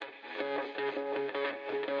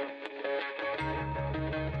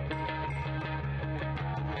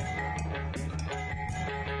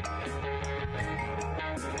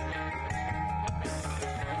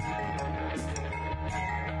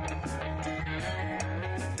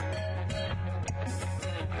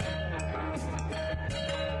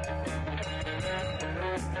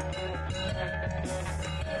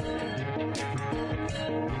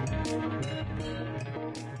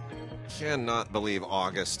cannot believe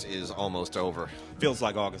August is almost over. Feels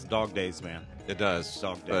like August. Dog days, man. It does.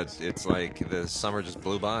 Dog days. But it's like the summer just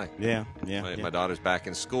blew by. Yeah. My daughter's back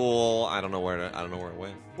in school. I don't know where it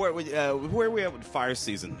went. Where are we at with fire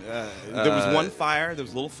season? There was one fire. There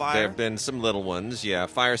was a little fire. There have been some little ones. Yeah,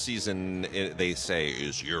 fire season, they say,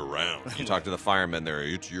 is year-round. You talk to the firemen there,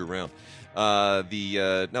 it's year-round.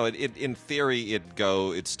 In theory,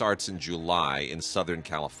 it starts in July in Southern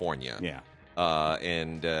California. Yeah.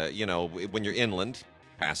 When you're inland,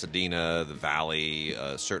 Pasadena, the Valley,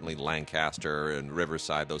 certainly Lancaster and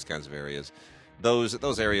Riverside, those kinds of areas,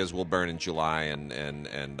 those areas will burn in July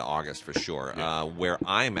and August for sure. Yeah. Where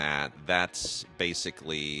I'm at, that's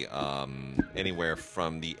basically anywhere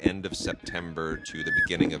from the end of September to the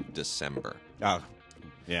beginning of December. Oh,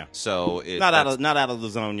 yeah. So not out of the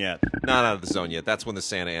zone yet. Not out of the zone yet. That's when the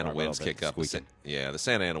Santa Ana winds kick up. Squeaking. The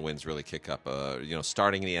Santa Ana winds really kick up.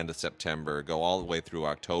 Starting the end of September, go all the way through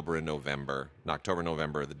October and November. And October and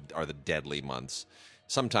November are the deadly months.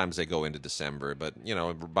 Sometimes they go into December, but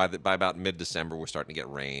by about mid-December, we're starting to get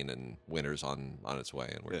rain and winter's on its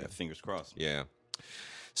way. And fingers crossed. Yeah.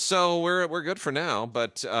 So we're good for now,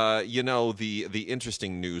 but the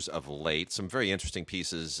interesting news of late, some very interesting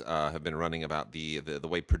pieces have been running about the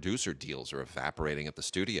way producer deals are evaporating at the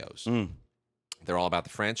studios. They're all about the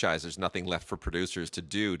franchise. There's nothing left for producers to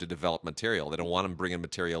do to develop material. They don't want them bringing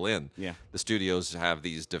material in. Yeah. The studios have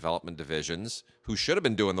these development divisions who should have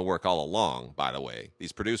been doing the work all along, by the way.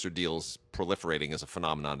 These producer deals proliferating as a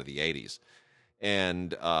phenomenon of the 80s.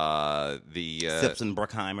 And Sips and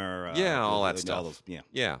Bruckheimer. All that stuff. All those,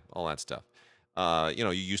 all that stuff. You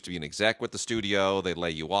used to be an exec with the studio. They lay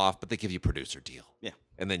you off, but they give you a producer deal. Yeah.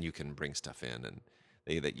 And then you can bring stuff in, and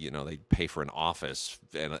they pay for an office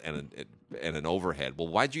and an overhead. Well,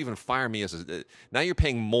 why'd you even fire me now you're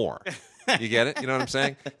paying more. You get it? You know what I'm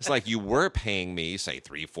saying? It's like you were paying me, say,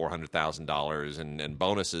 $300,000-$400,000 and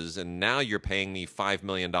bonuses, and now you're paying me $5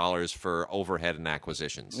 million for overhead and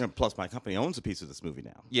acquisitions. Plus, my company owns a piece of this movie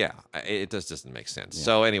now. Yeah, it just doesn't make sense. Yeah.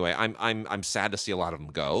 So anyway, I'm sad to see a lot of them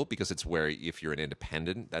go, because it's where, if you're an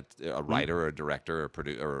independent, that's a writer or a director or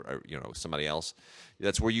producer or somebody else,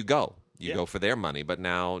 that's where you go. You go for their money, but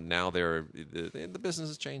now the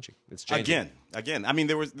business is changing. It's changing again. I mean,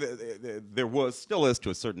 there was still is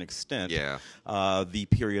to a certain extent. Yeah. The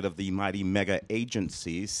period of the mighty mega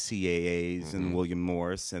agencies, CAAs and William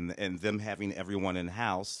Morris, and them having everyone in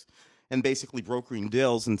house, and basically brokering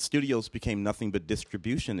deals, and studios became nothing but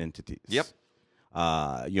distribution entities. Yep.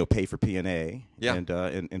 Pay for P&A Yeah.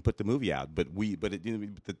 and put the movie out. But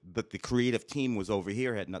the creative team was over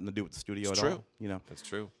here, had nothing to do with the studio It's at true. all. That's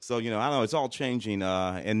true. So I don't know, it's all changing.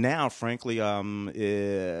 And now, frankly, you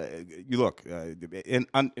look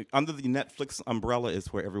under the Netflix umbrella is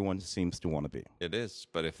where everyone seems to want to be. It is.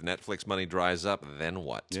 But if Netflix money dries up, then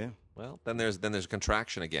what? Yeah. Well, then there's a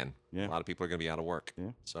contraction again. Yeah. A lot of people are going to be out of work.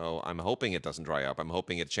 Yeah. So I'm hoping it doesn't dry up. I'm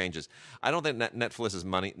hoping it changes. I don't think Netflix's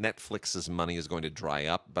money is going to dry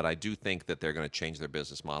up, but I do think that they're going to change their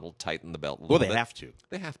business model, tighten the belt a little bit. Well, they have to.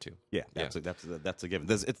 They have to. Yeah, that's a given.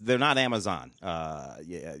 They're not Amazon.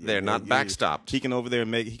 They're not backstopped. He can over there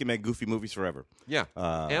he can make goofy movies forever. Yeah.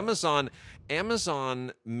 Amazon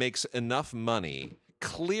makes enough money,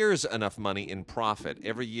 clears enough money in profit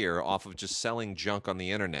every year off of just selling junk on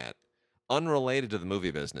the internet, unrelated to the movie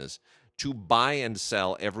business, to buy and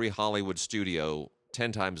sell every Hollywood studio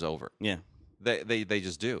 10 times over. Yeah. They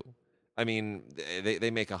just do. I mean, they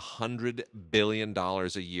make $100 billion a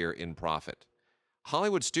year in profit.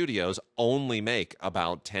 Hollywood studios only make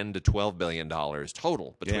about $10 to $12 billion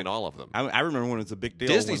total between all of them. I remember when it was a big deal.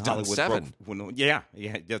 Disney's when done Hollywood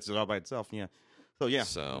 $7. That's it all by itself. Yeah.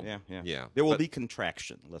 So yeah. There will be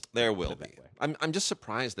contraction. There will be. I'm just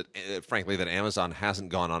surprised that, frankly, that Amazon hasn't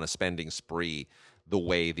gone on a spending spree the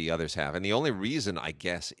way the others have. And the only reason, I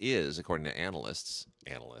guess, is, according to analysts,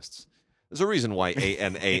 there's a reason why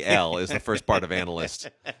ANAL is the first part of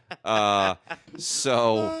analyst.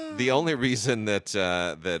 So the only reason that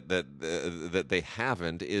they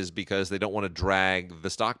haven't is because they don't want to drag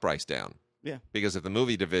the stock price down. Yeah. Because if the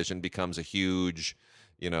movie division becomes a huge,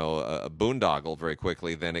 a boondoggle very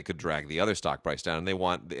quickly, then it could drag the other stock price down.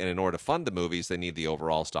 And in order to fund the movies, they need the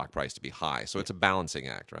overall stock price to be high. So it's a balancing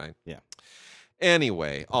act, right? Yeah.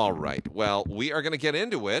 Anyway, all right. Well, we are going to get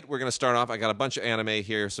into it. We're going to start off. I got a bunch of anime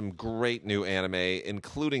here, some great new anime,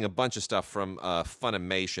 including a bunch of stuff from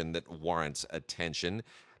Funimation that warrants attention.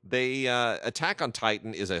 Attack on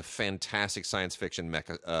Titan is a fantastic science fiction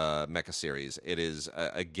mecha series. It is,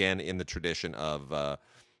 again, in the tradition of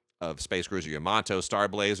Space Cruiser Yamato, Star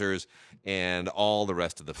Blazers, and all the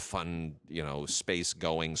rest of the fun,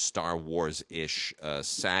 space-going Star Wars-ish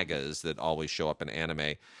sagas that always show up in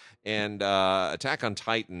anime. And Attack on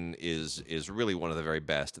Titan is really one of the very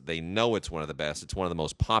best. They know it's one of the best. It's one of the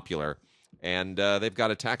most popular. And they've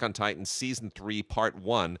got Attack on Titan Season 3, Part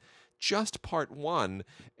 1, just Part 1,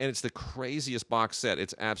 and it's the craziest box set.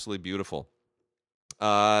 It's absolutely beautiful.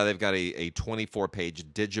 They've got a 24-page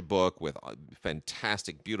digibook with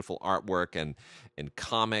fantastic, beautiful artwork and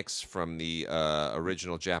comics from the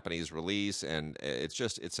original Japanese release, and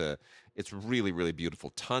it's really, really beautiful.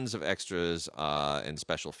 Tons of extras and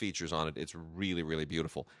special features on it. It's really, really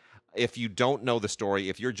beautiful. If you don't know the story,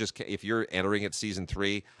 if you're entering at season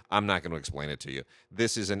 3, I'm not going to explain it to you.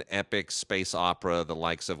 This is an epic space opera, the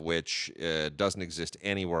likes of which doesn't exist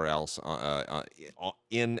anywhere else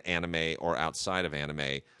in anime or outside of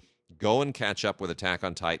anime. Go and catch up with Attack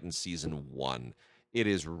on Titan season 1. It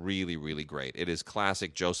is really, really great. It is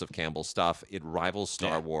classic Joseph Campbell stuff. It rivals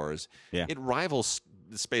Star Wars. Yeah. It rivals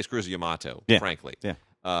Space Cruiser Yamato, frankly. Yeah.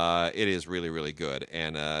 It is really, really good.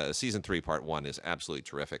 And season 3, part 1 is absolutely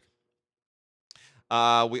terrific.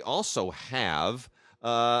 We also have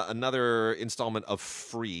another installment of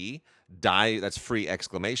Free Dive. That's Free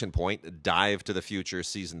exclamation point. Dive to the Future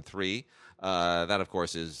season 3. That of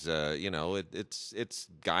course is it's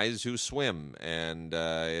guys who swim, and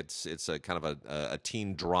it's a kind of a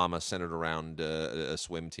teen drama centered around a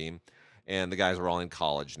swim team. And the guys are all in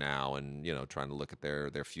college now, and trying to look at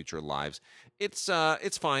their future lives. It's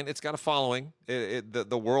fine. It's got a following.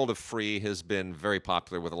 The world of Free has been very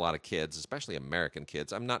popular with a lot of kids, especially American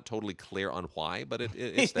kids. I'm not totally clear on why, but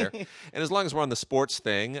it's there. And as long as we're on the sports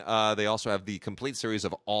thing, they also have the complete series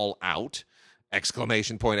of All Out!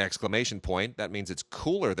 Exclamation point! Exclamation point! That means it's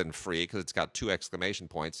cooler than Free because it's got 2 exclamation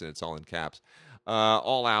points and it's all in caps.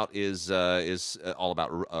 All Out is all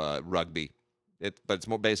about rugby. But it's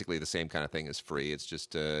more basically the same kind of thing as Free. It's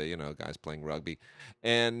just guys playing rugby,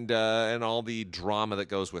 and all the drama that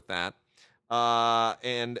goes with that.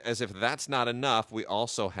 And as if that's not enough, we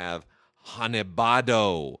also have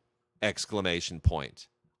Hanebado! Exclamation point!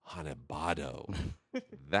 Hanebado!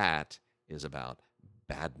 That is about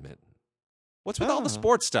badminton. What's with all the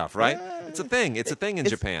sports stuff, right? It's a thing. It's a thing in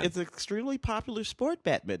Japan. It's an extremely popular sport,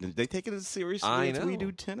 badminton. They take it as seriously as we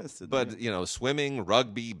do tennis. But, swimming,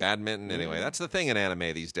 rugby, badminton, anyway, that's the thing in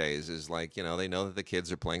anime these days is like, they know that the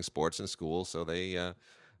kids are playing sports in school, so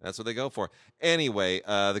that's what they go for. Anyway,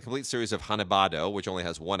 the complete series of Hanebado, which only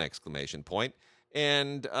has 1 exclamation point,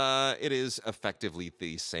 and it is effectively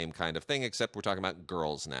the same kind of thing, except we're talking about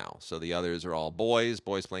girls now. So the others are all boys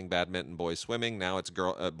playing badminton, boys swimming. Now it's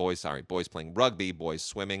boys playing rugby, boys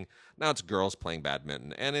swimming. Now it's girls playing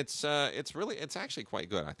badminton, and it's actually quite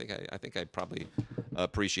good. I think I probably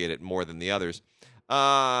appreciate it more than the others.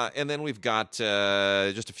 And then we've got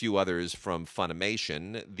just a few others from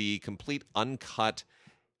Funimation. The complete uncut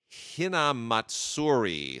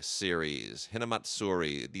Hinamatsuri series.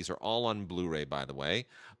 Hinamatsuri. These are all on Blu-ray, by the way,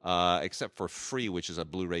 except for Free, which is a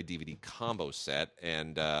Blu-ray DVD combo set,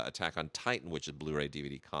 and Attack on Titan, which is Blu-ray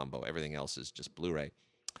DVD combo. Everything else is just Blu-ray.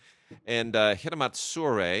 And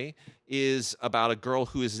Hinamatsuri is about a girl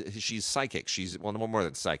she's psychic. She's no more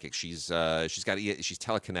than psychic. She's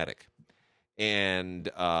telekinetic, and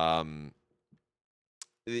oh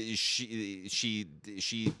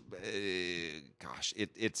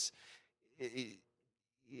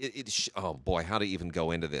boy, how to even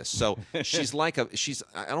go into this? So she's I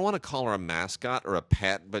don't want to call her a mascot or a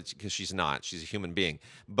pet, but because she's not, she's a human being.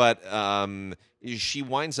 But she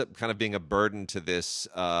winds up kind of being a burden to this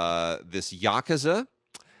yakuza.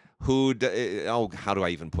 How do I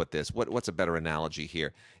even put this? What's a better analogy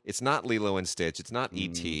here? It's not Lilo and Stitch. It's not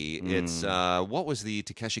E.T. It's what was the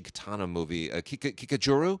Takeshi Kitano movie?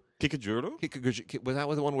 Kikajuru? Kikajuru? Was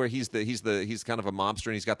that the one where he's kind of a mobster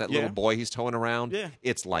and he's got that little boy he's towing around? Yeah.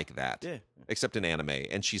 It's like that. Yeah. Except in anime,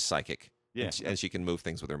 and she's psychic. Yeah. And she can move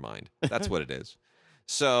things with her mind. That's what it is.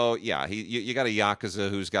 So yeah, you got a yakuza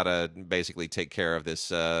who's got to basically take care of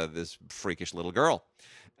this freakish little girl.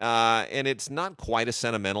 And it's not quite as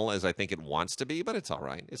sentimental as I think it wants to be, but it's all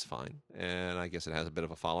right. It's fine. And I guess it has a bit of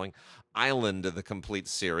a following. Island, the complete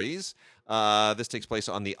series. This takes place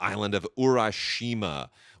on the island of Urashima,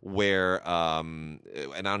 where, and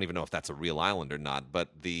I don't even know if that's a real island or not, but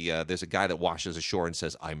there's a guy that washes ashore and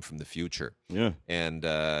says, "I'm from the future." Yeah. And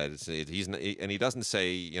he doesn't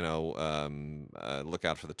say, look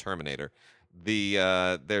out for the Terminator.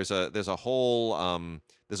 There's a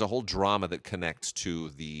whole drama that connects to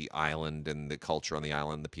the island and the culture on the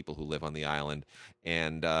island, the people who live on the island,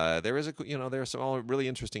 and there are some all really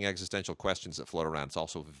interesting existential questions that float around. It's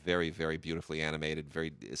also very, very beautifully animated,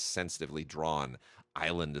 very sensitively drawn.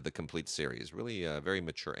 Island, the complete series, really very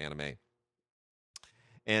mature anime.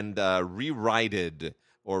 And Rewrited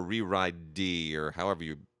or Rewrite D, or however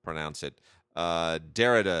you pronounce it.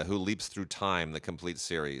 Derrida, Who Leaps Through Time, the complete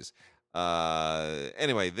series.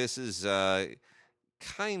 Anyway, this is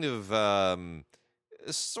kind of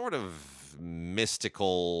sort of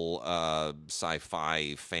mystical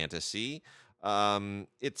sci-fi fantasy.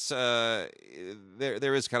 It's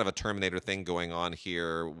there is kind of a Terminator thing going on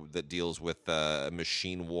here that deals with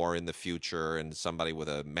machine war in the future and somebody with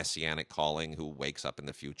a messianic calling who wakes up in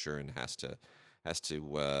the future and has to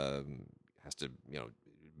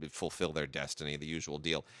fulfill their destiny, the usual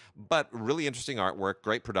deal. But really interesting artwork,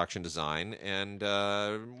 great production design, and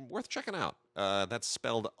worth checking out. That's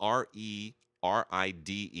spelled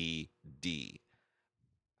Rerided.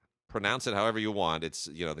 Pronounce it however you want. It's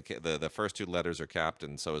the first two letters are capped,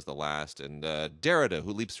 and so is the last. And Derrida,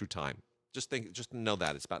 Who Leaps Through Time. Just know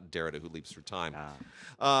that it's about Derrida, Who Leaps Through Time.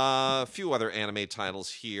 A few other anime titles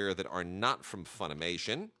here that are not from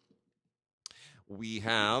Funimation. We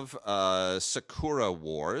have Sakura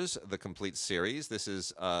Wars, the complete series. This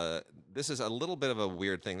is a little bit of a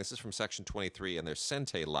weird thing. This is from Section 23 in their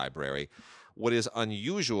Sentai library. What is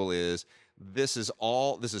unusual is this is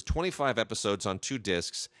 25 episodes on 2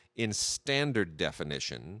 discs in standard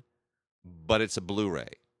definition, but it's a Blu-ray.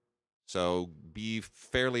 So be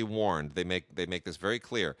fairly warned. They make this very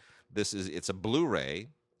clear. It's a Blu-ray.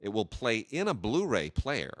 It will play in a Blu-ray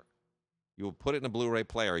player. You will put it in a Blu-ray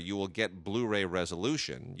player. You will get Blu-ray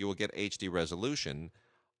resolution. You will get HD resolution,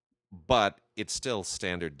 but it's still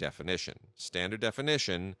standard definition. Standard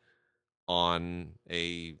definition on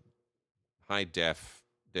a high-def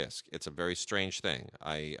disc. It's a very strange thing.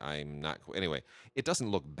 I'm not anyway. It doesn't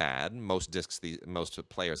look bad. Most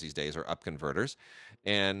players these days are up converters,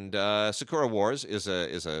 and Sakura Wars is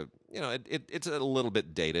it's a little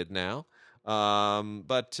bit dated now,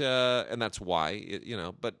 but and that's why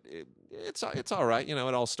it's all right. It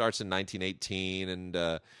all starts in 1918, and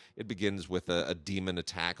it begins with a demon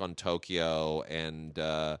attack on Tokyo, and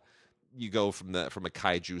you go from a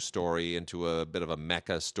kaiju story into a bit of a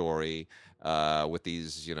mecha story with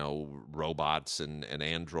these robots and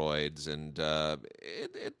androids, and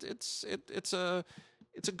it's a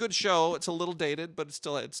good show. It's a little dated, but it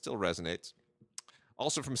still resonates.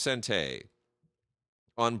 Also from Sentai.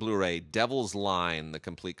 On Blu-ray, Devil's Line, the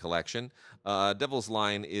complete collection. Devil's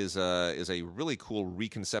Line is a really cool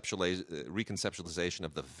reconceptualization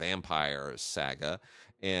of the vampire saga,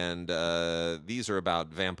 and these are about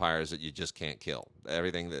vampires that you just can't kill.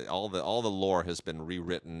 All the lore has been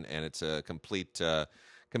rewritten, and it's a complete.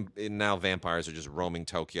 Now vampires are just roaming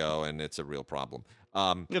Tokyo, and it's a real problem.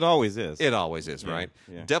 It always is. It always is, right?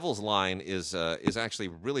 Yeah. Devil's Line is actually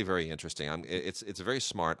really very interesting. It's very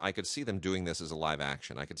smart. I could see them doing this as a live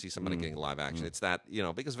action. I could see somebody getting live action. It's that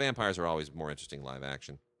because vampires are always more interesting live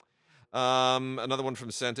action. Another one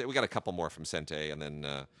from Sentai. We got a couple more from Sentai, and then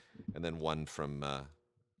one from the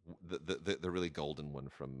really golden one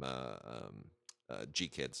from G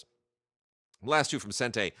Kids. Last two from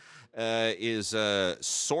Sentai is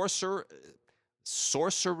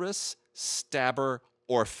Sorceress Stabber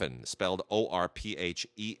Orphan, spelled Orphen.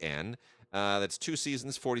 That's 2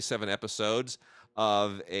 seasons, 47 episodes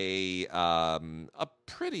of a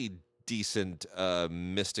pretty decent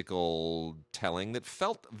mystical telling that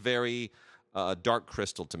felt very Dark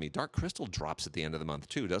Crystal to me. Dark Crystal drops at the end of the month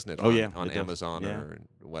too, doesn't it? On Amazon or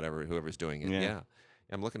whatever, whoever's doing it. Yeah.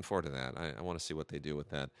 I'm looking forward to that. I want to see what they do with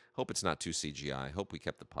that. Hope it's not too CGI. Hope we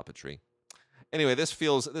kept the puppetry. Anyway, this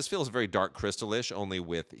feels very Dark Crystal-ish, only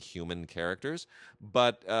with human characters.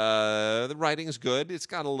 But the writing's good. It's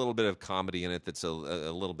got a little bit of comedy in it that's a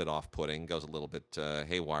little bit off-putting, goes a little bit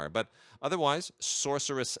haywire. But otherwise,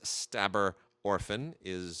 Sorceress Stabber Orphan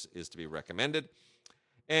is to be recommended.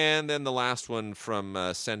 And then the last one from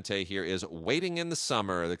Sentai here is Waiting in the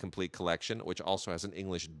Summer, the complete collection, which also has an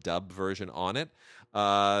English dub version on it.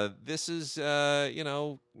 This is, a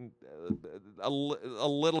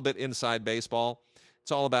little bit inside baseball.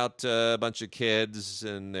 It's all about a bunch of kids,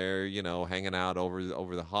 and they're, hanging out over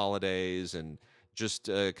the holidays and just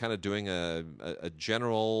kind of doing a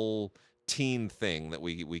general teen thing that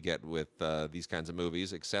we get with these kinds of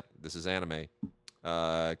movies, except this is anime.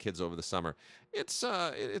 Kids over the summer. It's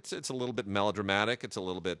a little bit melodramatic. It's a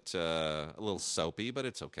little soapy, but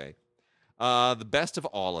it's okay. The best of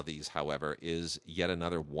all of these, however, is yet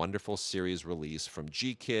another wonderful series release from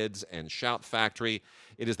G Kids and Shout Factory.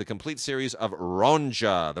 It is the complete series of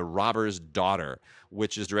Ronja, the Robber's Daughter,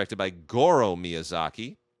 which is directed by Goro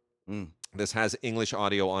Miyazaki. This has English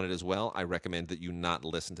audio on it as well. I recommend that you not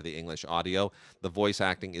listen to the English audio. The voice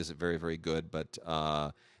acting is very, very good, but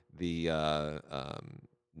the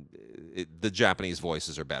Japanese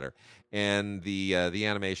voices are better, and the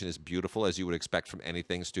animation is beautiful, as you would expect from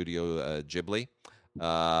anything Studio Ghibli.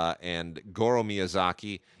 And Goro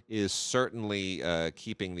Miyazaki is certainly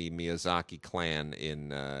keeping the Miyazaki clan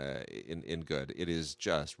in good. It is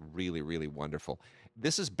just really, really wonderful.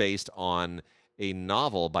 This is based on a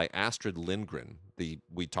novel by Astrid Lindgren.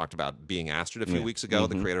 We talked about Being Astrid a few weeks ago,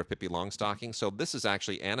 the creator of Pippi Longstocking. So this is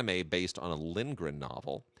actually anime based on a Lindgren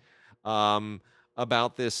novel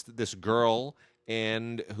about this girl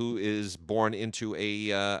and who is born into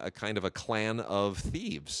a kind of a clan of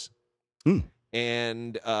thieves.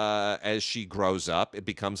 And as she grows up, it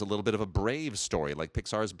becomes a little bit of a Brave story, like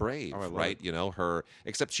Pixar's Brave, right? You know,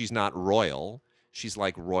 except she's not royal. She's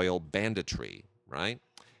like royal banditry, right?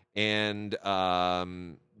 And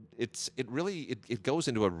it goes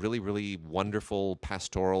into a really, really wonderful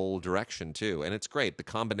pastoral direction too, and it's great. The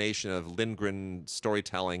combination of Lindgren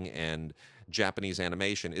storytelling and Japanese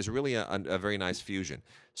animation is really a very nice fusion.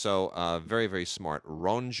 So very, very smart.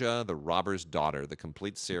 Ronja, the Robber's Daughter, the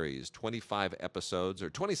complete series, 25 episodes, or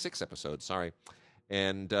 26 episodes, sorry.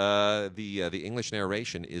 And the English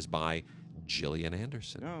narration is by Gillian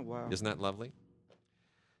Anderson. Oh, wow. Isn't that lovely?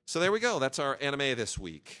 So there we go. That's our anime this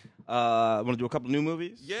week. Want to do a couple new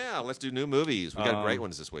movies? Yeah, let's do new movies. We got great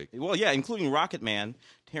ones this week. Well, yeah, including Rocket Man,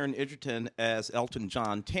 Taron Egerton as Elton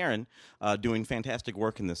John. Taron doing fantastic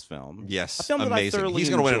work in this film. Yes, a film that I amazing. thoroughly He's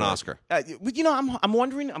going to win an enjoyed. Oscar. You know, I'm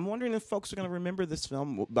wondering if folks are going to remember this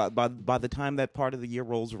film by the time that part of the year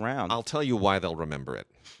rolls around. I'll tell you why they'll remember it.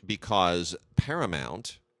 Because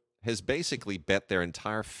Paramount has basically bet their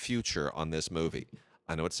entire future on this movie.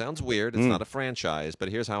 I know it sounds weird. It's not a franchise, but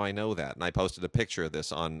here's how I know that. And I posted a picture of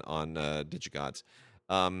this on Digigods.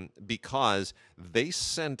 Because they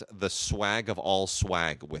sent the swag of all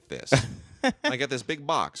swag with this. I get this big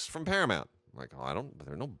box from Paramount. I'm like,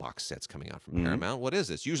 there are no box sets coming out from Paramount. What is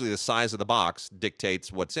this? Usually the size of the box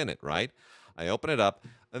dictates what's in it, right? I open it up,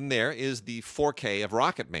 and there is the 4K of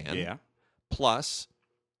Rocket Man, plus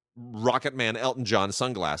Rocket Man Elton John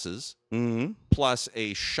sunglasses, plus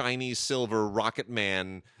a shiny silver Rocket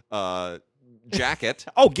Man jacket.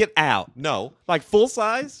 Oh, get out. No. Like full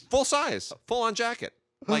size? Full size. Full on jacket.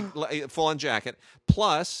 Like full on jacket.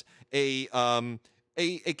 Plus a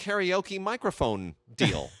karaoke microphone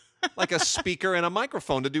deal. Like a speaker and a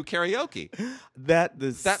microphone to do karaoke. That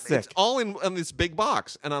is sick. It's all in this big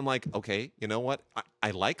box. And I'm like, okay, you know what?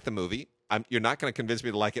 I like the movie. You're not going to convince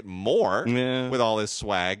me to like it more with all this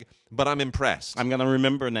swag, but I'm impressed. I'm going to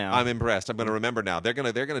remember now. I'm impressed. I'm going to remember now. They're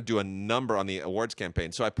going to do a number on the awards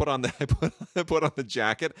campaign. So I put on the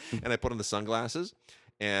jacket and I put on the sunglasses.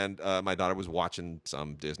 And my daughter was watching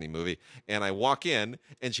some Disney movie, and I walk in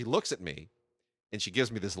and she looks at me, and she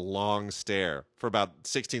gives me this long stare for about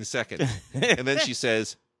 16 seconds, and then she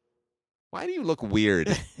says, "Why do you look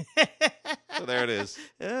weird?" So there it is.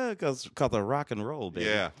 Yeah, because of rock and roll, baby.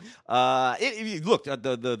 Yeah. Look,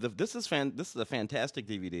 this is a fantastic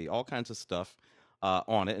DVD. All kinds of stuff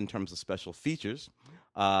on it in terms of special features,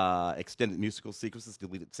 extended musical sequences,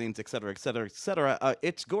 deleted scenes, et cetera, et cetera, et cetera.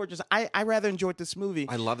 It's gorgeous. I rather enjoyed this movie.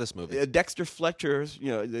 I love this movie. Dexter Fletcher,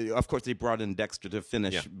 of course, they brought in Dexter to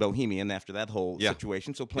finish Bohemian after that whole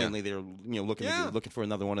situation. So plainly, they're looking for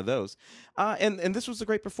another one of those. And this was a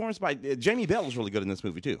great performance by Jamie Bell. Was really good in this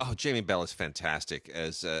movie too. Oh, Jamie Bell is fantastic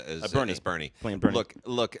as Bernie. as Bernie. Playing Bernie.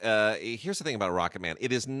 Look. Here's the thing about Rocket Man.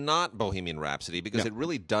 It is not Bohemian Rhapsody because it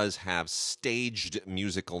really does have staged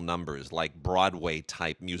musical numbers, like Broadway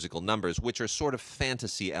type musical numbers, which are sort of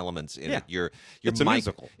fantasy elements in it. It's a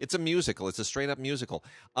musical. It's a musical. It's a straight up musical.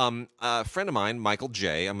 A friend of mine, Michael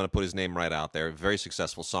J. I'm going to put his name right out there. Very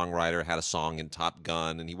successful songwriter. Had a song in Top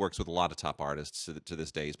Gun, and he works with a lot of top artists to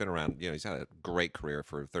this day. He's been around. He's had a great career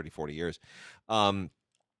for 30, 40 years.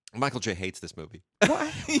 Michael J. hates this movie.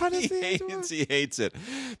 Why does He hates it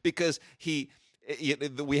because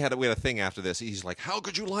we had a thing after this. He's like, "How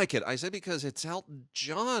could you like it?" I said, "Because it's Elton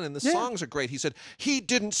John and the songs are great." He said he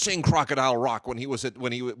didn't sing Crocodile Rock when he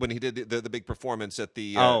did the big performance at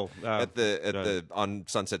the on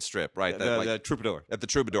Sunset Strip, right? The Troubadour. At the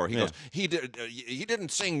Troubadour. He goes, he didn't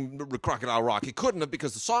sing Crocodile Rock. He couldn't have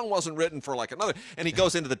because the song wasn't written for like another. And he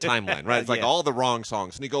goes into the timeline, right? It's like all the wrong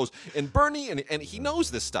songs. And he goes, and Bernie, and he knows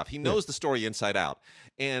this stuff. He knows the story inside out.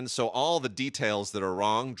 And so all the details that are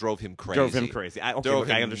wrong drove him crazy. I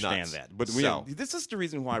understand nuts. that. But So- this is the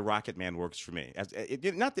reason why Rocket Man works for me.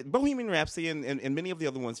 Not that Bohemian Rhapsody and many of the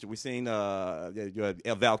other ones that we've seen,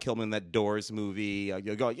 Val Kilmer in that Doors movie,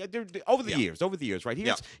 over the years, right?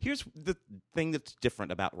 Here's the thing that's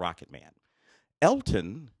different about Rocket Man.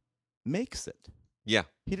 Elton makes it. Yeah.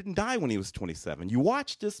 He didn't die when he was 27. You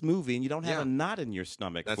watch this movie and you don't have Yeah. a knot in your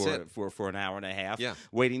stomach That's for, it. for an hour and a half, Yeah.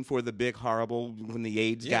 waiting for the big horrible when the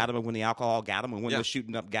AIDS Yeah. got him and when the alcohol got him and when Yeah. the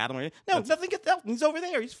shooting up got him. No, nothing gets Elton. He's over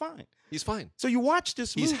there. He's fine. He's fine. So you watch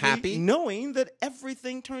this He's movie happy. knowing that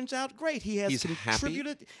everything turns out great. He has He's happy.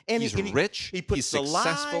 contributed. And He's he, rich. He puts He's the lie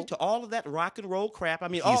successful. to all of that rock and roll crap. I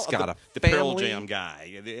mean, He's all got of a the Pearl family. Jam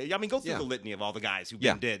guy. I mean, go through Yeah. the litany of all the guys who've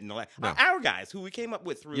Yeah. been dead and all that. No. Our guys who we came up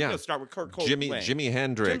with through. Yeah. Start with Kurt Cobain. Jimi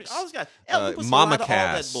Hendrix. All those guys. Elton puts Mama a lot of all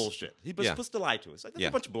that Cass. bullshit. He Yeah. puts the lie to us. Like, that's Yeah.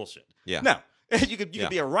 a bunch of bullshit. Yeah. No. You could Yeah.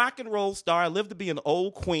 be a rock and roll star, live to be an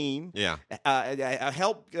old queen, Yeah.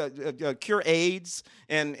 help cure AIDS,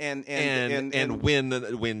 and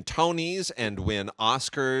win Tonys and win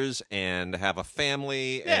Oscars and have a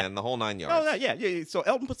family Yeah. and the whole 9 Oh, yards. yeah. So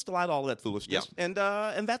Elton puts to light all that foolishness, Yeah.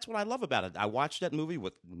 and that's what I love about it. I watched that movie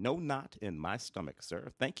with no knot in my stomach,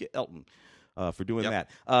 sir. Thank you, Elton. For doing Yep.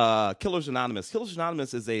 that. Killers Anonymous. Killers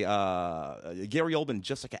Anonymous is a Gary Oldman,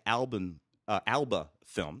 Jessica Alba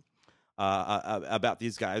film about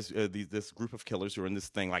these guys, this group of killers who are in this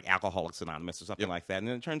thing like Alcoholics Anonymous or something Yep. like that. And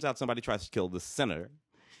then it turns out somebody tries to kill the senator.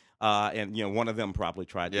 And one of them probably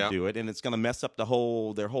tried to Yeah. do it, and it's going to mess up their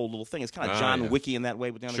whole little thing. It's kind of Oh, John yeah. Wicky in that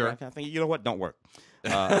way with the Sure. underground kind of thing. You know what? Don't work.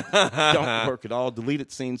 Don't work at all.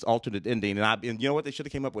 Deleted scenes, alternate ending, and you know what? They should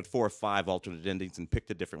have came up with 4 or 5 alternate endings and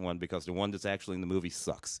picked a different one because the one that's actually in the movie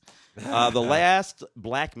sucks. The Last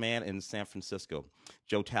Black Man in San Francisco,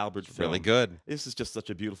 Joe Talbot film. Really good. This is just such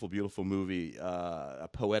a beautiful, beautiful movie, a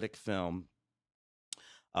poetic film.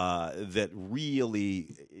 That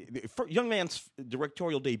really, for young man's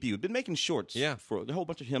directorial debut. Been making shorts, Yeah. for a whole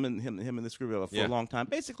bunch of him and this group for Yeah. a long time.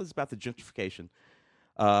 Basically, it's about the gentrification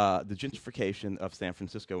of San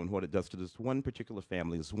Francisco and what it does to this one particular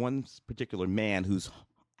family, this one particular man whose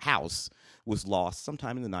house was lost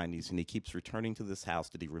sometime in the 90s, and he keeps returning to this house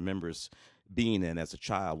that he remembers being in as a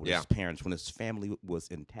child with Yeah. his parents when his family was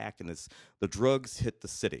intact, and the drugs hit the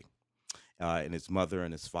city. And his mother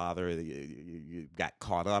and his father you got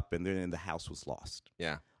caught up, and then the house was lost.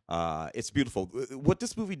 Yeah. It's beautiful. What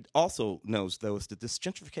this movie also knows, though, is that this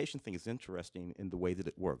gentrification thing is interesting in the way that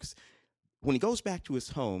it works. When he goes back to his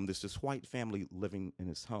home, there's this white family living in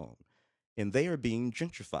his home, and they are being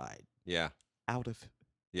gentrified Yeah. out of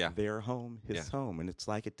Yeah. their home, his Yeah. home, and it's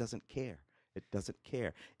like it doesn't care. It doesn't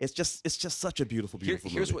care. It's just such a beautiful, beautiful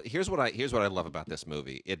movie. Here's what I love about this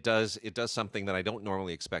movie. It does something that I don't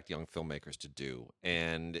normally expect young filmmakers to do,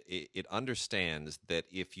 and it understands that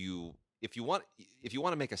if you want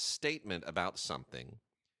to make a statement about something,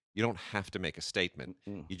 you don't have to make a statement.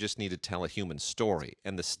 Mm-mm. You just need to tell a human story,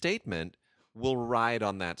 and the statement will ride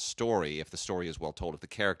on that story if the story is well told, if the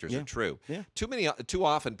characters Yeah. are true. Yeah. Too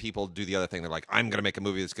often people do the other thing. They're like, I'm going to make a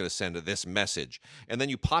movie that's going to send this message. And then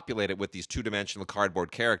you populate it with these two-dimensional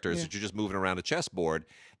cardboard characters Yeah. that you're just moving around a chessboard,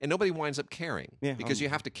 and nobody winds up caring. Yeah, Because you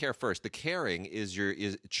have to care first. The caring is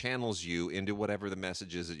channels you into whatever the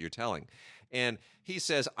message is that you're telling. And he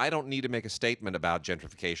says, I don't need to make a statement about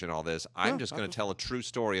gentrification and all this. I'm No, just I going to tell a true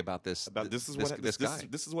story about this This is this guy.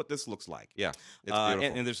 This is what this looks like. Yeah. It's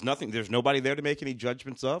beautiful. And there's nobody there to make any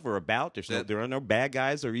judgments of or about. There are no bad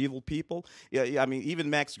guys or evil people. Yeah, I mean, even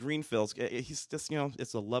Max Greenfield's, he's just,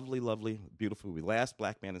 it's a lovely, lovely, beautiful movie. Last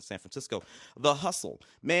Black Man in San Francisco. The Hustle.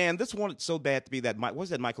 Man, this wanted so bad to be that, what was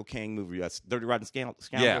that Michael Caine movie? Dirty Rotten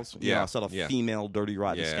Scoundrels? Yeah, I saw the yeah. female Dirty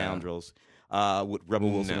Rotten Yeah. Scoundrels. With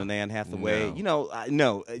Rebel Wilson No. and Anne Hathaway. No.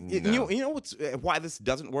 No. No. You know what's why this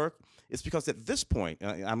doesn't work? It's because at this point,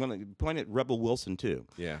 I'm going to point at Rebel Wilson too.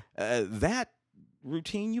 Yeah. That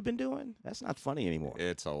routine you've been doing, that's not funny anymore.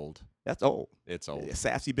 It's old. That's old. It's old. A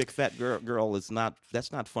sassy big fat girl is not.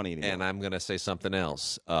 That's not funny anymore. And I'm going to say something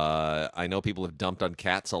else. I know people have dumped on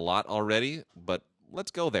Cats a lot already, but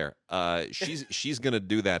let's go there. She's going to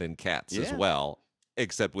do that in Cats as Yeah. well,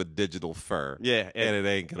 except with digital fur. Yeah, and it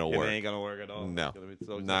ain't going to work. It ain't gonna work at all. No. It's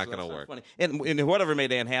gonna be Not gonna work. funny. And whatever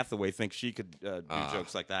made Anne Hathaway think she could do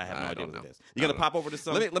jokes like that, I have no I idea don't what know. it is. You gonna pop over to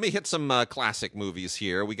some? Let me hit some classic movies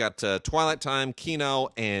here. We got Twilight Time, Kino,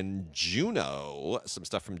 and Juno. Some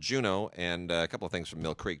stuff from Juno, and a couple of things from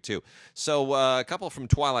Mill Creek too. So a couple from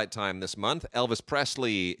Twilight Time this month. Elvis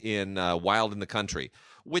Presley in Wild in the Country,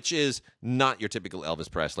 which is not your typical Elvis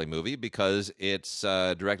Presley movie because it's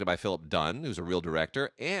directed by Philip Dunn, who's a real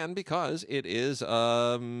director, and because it is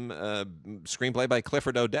a screenplay by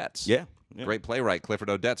Clifford Odets. Yeah. Great playwright Clifford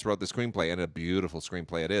Odets wrote the screenplay, and a beautiful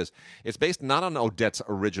screenplay it is. It's based not on Odets'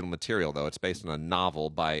 original material, though. It's based on a novel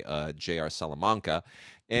by J.R. Salamanca,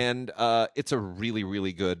 and it's a really,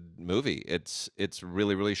 really good movie. It's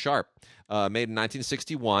really, really sharp. Made in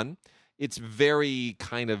 1961. it's very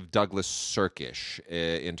kind of Douglas Sirkish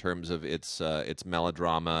in terms of its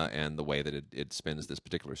melodrama and the way that it spins this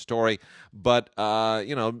particular story. But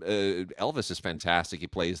Elvis is fantastic. He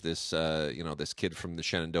plays this this kid from the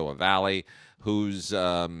Shenandoah Valley who's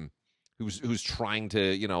trying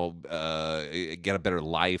to get a better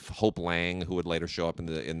life. Hope Lang, who would later show up in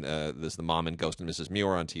the mom in Ghost and Mrs.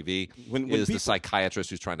 Muir on TV, is the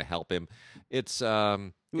psychiatrist who's trying to help him. It's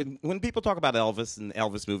when people talk about Elvis and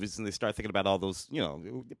Elvis movies, and they start thinking about all those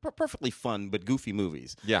perfectly fun but goofy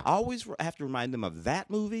movies, yeah, I always have to remind them of that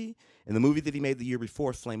movie and the movie that he made the year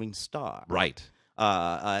before, Flaming Star. Right.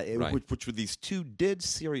 Right. Which were these two dead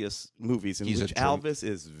serious movies in which Elvis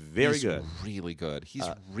is very good. Really good. He's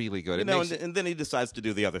really good. And then he decides to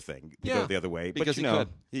do the other thing, go the other way. Because but,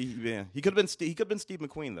 he could have been Steve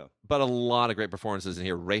McQueen though. But a lot of great performances in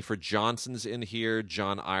here. Rayford Johnson's in here.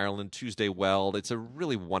 John Ireland, Tuesday Weld. It's a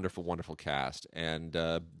really wonderful, wonderful cast, and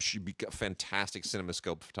fantastic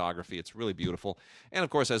CinemaScope photography. It's really beautiful. And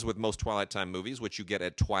of course, as with most Twilight Time movies, which you get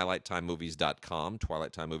at TwilightTimeMovies.com,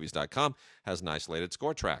 TwilightTimeMovies.com has nice isolated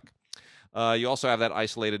score track. You also have that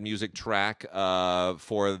isolated music track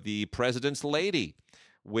for The President's Lady,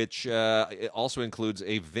 which also includes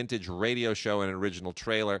a vintage radio show and an original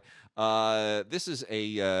trailer. This is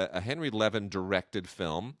a Henry Levin directed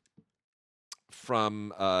film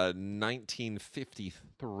from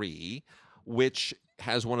 1953, which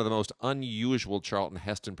has one of the most unusual Charlton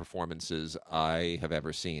Heston performances I have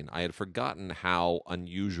ever seen. I had forgotten how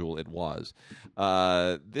unusual it was.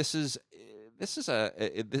 Apparently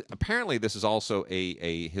this is also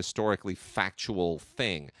a historically factual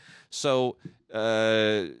thing. So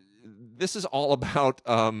this is all about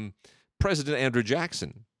President Andrew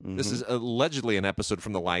Jackson. Mm-hmm. This is allegedly an episode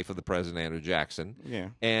from the life of the President Andrew Jackson. Yeah.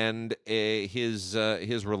 And his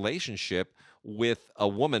relationship with a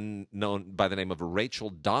woman known by the name of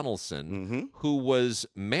Rachel Donaldson, mm-hmm. who was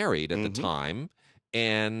married at mm-hmm. the time.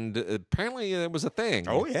 And apparently it was a thing.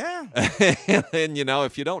 Oh, yeah. And,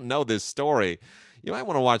 if you don't know this story, you might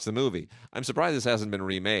want to watch the movie. I'm surprised this hasn't been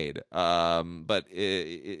remade. But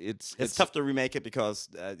it's tough to remake it because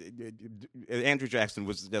Andrew Jackson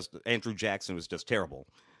was just terrible.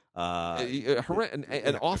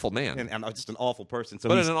 An awful man. And just an awful person. So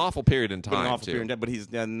but in an awful period in time, but he's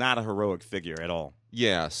not a heroic figure at all.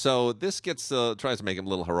 Yeah, so this tries to make him a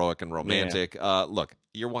little heroic and romantic. Yeah. Look,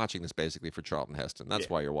 you're watching this basically for Charlton Heston. That's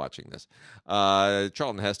why you're watching this.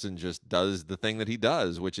 Charlton Heston just does the thing that he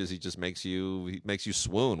does, which is he makes you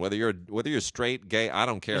swoon. Whether you're straight, gay, I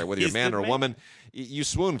don't care. Whether you're a man or a woman, you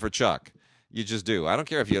swoon for Chuck. You just do. I don't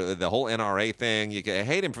care if the whole NRA thing. You can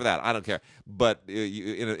hate him for that. I don't care. But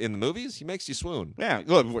in the movies, he makes you swoon. Yeah.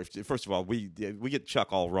 Look, first of all, we get Chuck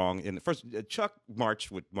all wrong. Chuck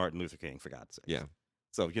marched with Martin Luther King, for God's sake. Yeah.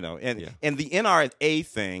 So and the NRA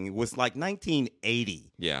thing was like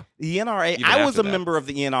 1980. Yeah. The NRA. I was a member of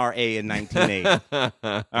the NRA in 1980.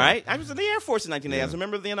 All right. I was in the Air Force in 1980. Yeah. I was a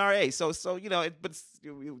member of the NRA. So but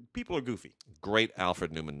people are goofy. Great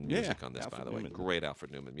Alfred Newman music on this, Alfred by the way. Newman. Great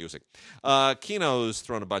Alfred Newman music. Kino's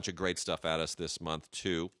thrown a bunch of great stuff at us this month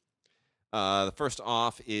too. The first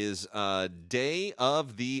off is Day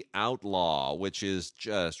of the Outlaw, which is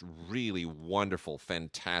just really wonderful,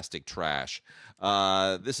 fantastic trash.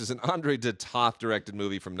 This is an Andre de Toth directed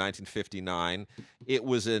movie from 1959. It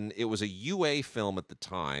was a UA film at the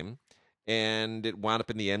time, and it wound up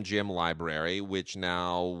in the MGM library, which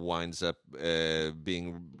now winds up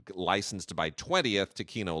being licensed by 20th to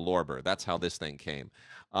Kino Lorber. That's how this thing came.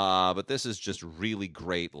 But this is just really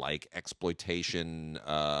great, like exploitation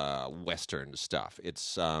Western stuff.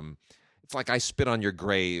 It's like I Spit on Your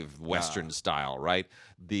Grave Western style, right?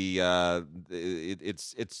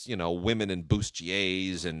 It's women in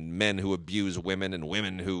bustiers and men who abuse women and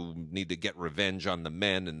women who need to get revenge on the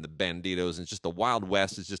men and the banditos. And it's just the Wild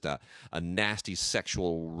West is just a nasty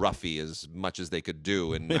sexual roughie as much as they could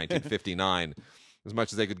do in 1959, as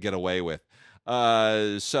much as they could get away with.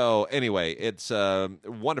 So anyway, it's a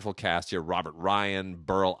wonderful cast here. Robert Ryan,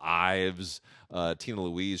 Burl Ives, Tina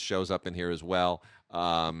Louise shows up in here as well.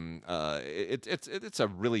 It's a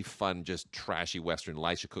really fun, just trashy Western.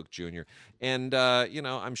 Elisha Cook Jr. And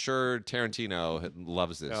I'm sure Tarantino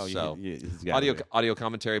loves this. Oh, so audio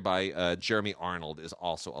commentary by Jeremy Arnold is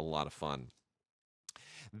also a lot of fun.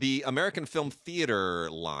 The American Film Theater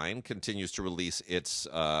line continues to release its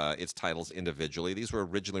titles individually. These were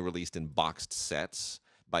originally released in boxed sets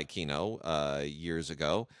by Kino years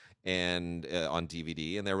ago and on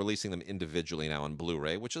DVD, and they're releasing them individually now on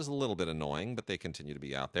Blu-ray, which is a little bit annoying, but they continue to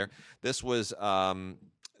be out there. This was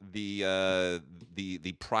the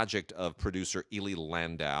project of producer Ely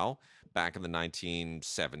Landau, back in the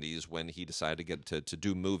 1970s when he decided to get to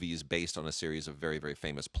do movies based on a series of very, very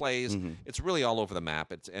famous plays. It's really all over the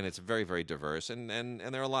map, and it's very, very diverse, and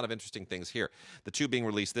there are a lot of interesting things here. The two being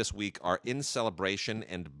released this week are In Celebration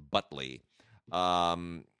and Butley.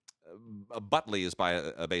 Butley is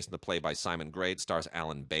based on the play by Simon Gray. It stars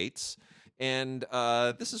Alan Bates. And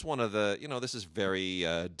this is one of the, this is very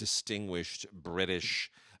distinguished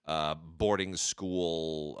British boarding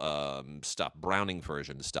school stuff, Browning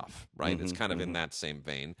version stuff, right? It's kind of in that same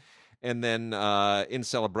vein. And then In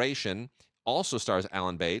Celebration also stars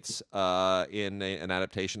Alan Bates in an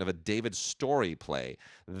adaptation of a David Story play.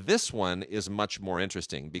 This one is much more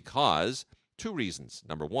interesting because... two reasons.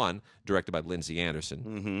 Number one, directed by Lindsay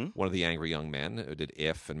Anderson, one of the angry young men who did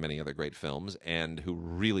If and many other great films, and who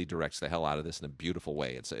really directs the hell out of this in a beautiful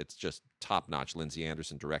way. It's just top-notch Lindsay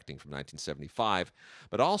Anderson directing from 1975,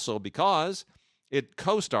 but also because it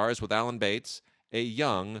co-stars with Alan Bates a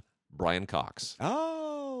young Brian Cox.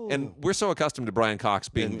 Oh. And we're so accustomed to Brian Cox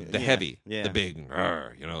being the heavy, the big,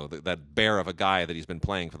 that bear of a guy that he's been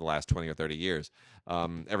playing for the last 20 or 30 years,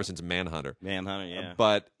 ever since Manhunter. Yeah.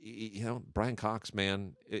 But, Brian Cox,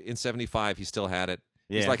 man, in 75, he still had it.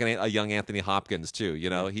 He's like a young Anthony Hopkins, too.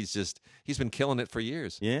 He's been killing it for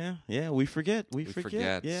years. Yeah. We forget.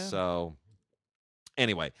 Yeah. So...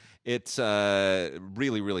 anyway, it's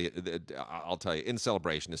really, really, I'll tell you, In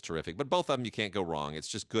Celebration is terrific. But both of them, you can't go wrong. It's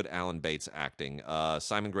just good Alan Bates acting.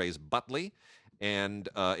 Simon Gray's Butley and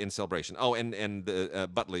In Celebration. Oh, and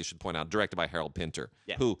Butley, should point out, directed by Harold Pinter,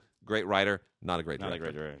 who, great writer, not a great director. Not a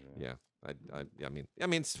great director. Yeah. I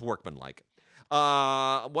mean, it's workmanlike.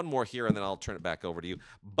 One more here, and then I'll turn it back over to you.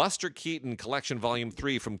 Buster Keaton Collection Volume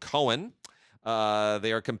 3 from Cohen.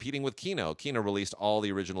 They are competing with Kino. Kino released all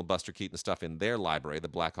the original Buster Keaton stuff in their library, the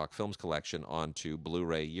Blackhawk Films collection, onto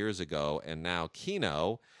Blu-ray years ago, and now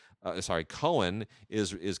Cohen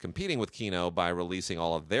is competing with Kino by releasing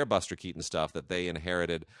all of their Buster Keaton stuff that they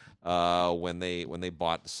inherited when they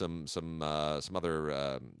bought some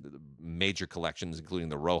other major collections, including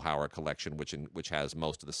the Rohauer collection, which has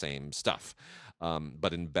most of the same stuff,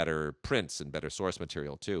 but in better prints and better source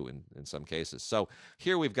material too in some cases. So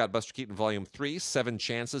here we've got Buster Keaton Volume 3, 7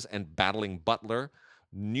 Chances, and Battling Butler,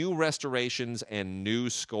 new restorations and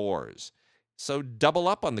new scores. So double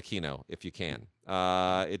up on the Kino if you can.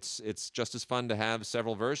 It's just as fun to have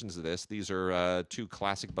several versions of this. These are two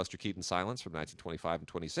classic Buster Keaton silents from 1925 and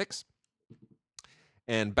 26.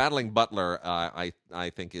 And Battling Butler, I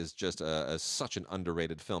think, is just such an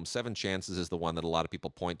underrated film. 7 Chances is the one that a lot of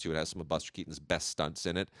people point to. It has some of Buster Keaton's best stunts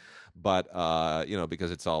in it, but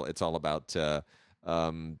because it's all about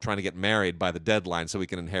trying to get married by the deadline so we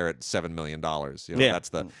can inherit $7 million.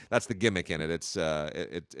 That's the gimmick in it.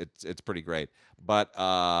 It's pretty great. But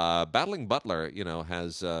Battling Butler,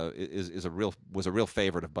 was a real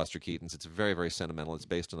favorite of Buster Keaton's. It's very, very sentimental. It's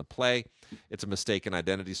based on a play. It's a mistaken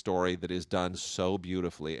identity story that is done so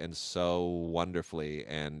beautifully and so wonderfully,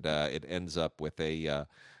 and it ends up with a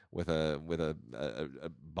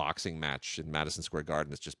boxing match in Madison Square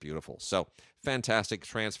Garden. It's just beautiful. So fantastic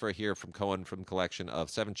transfer here from Cohen from collection of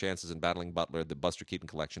 7 Chances and Battling Butler, the Buster Keaton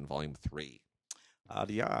Collection, Volume 3.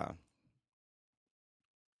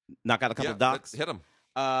 Knock out a couple of docs. Hit them.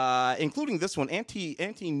 Including this one,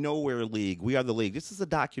 Anti-Nowhere League. We Are the League. This is a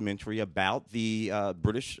documentary about the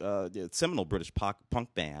seminal British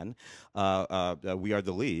punk band. We Are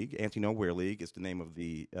the League. Anti-Nowhere League is the name of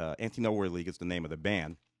the Anti-Nowhere League is the name of the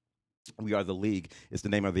band. We Are the League is the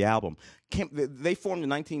name of the album. They formed in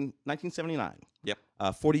 1979. Yep.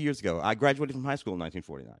 40 years ago. I graduated from high school in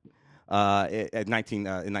 1949. In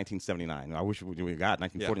 1979. I wish we got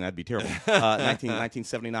 1949. That'd be terrible.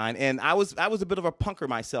 1979, and I was a bit of a punker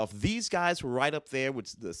myself. These guys were right up there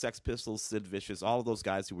with the Sex Pistols, Sid Vicious, all of those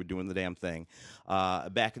guys who were doing the damn thing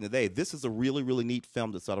back in the day. This is a really, really neat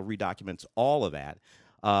film that sort of redocuments all of that.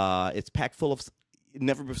 It's packed full of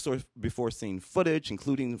never before seen footage,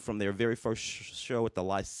 including from their very first show at the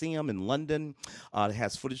Lyceum in London. It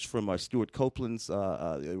has footage from Stuart Copeland's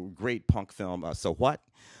great punk film, So What?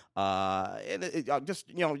 And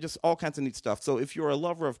just all kinds of neat stuff. So if you're a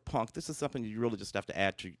lover of punk, this is something you really just have to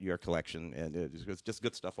add to your collection, and it's just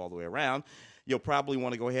good stuff all the way around. You'll probably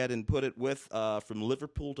want to go ahead and put it with From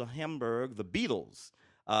Liverpool to Hamburg, the Beatles.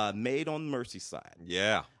 Made on Merseyside.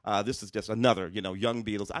 Yeah. This is just another, young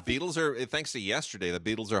Beatles. Beatles are, thanks to yesterday, the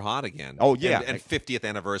Beatles are hot again. Oh, yeah. And 50th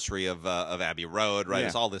anniversary of Abbey Road, right? Yeah.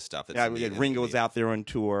 It's all this stuff. That's Yeah, in the- Ringo's out there on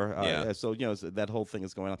tour. Yeah. So that whole thing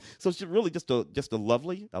is going on. So it's really just a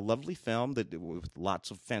lovely film that with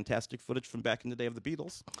lots of fantastic footage from back in the day of the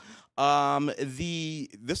Beatles.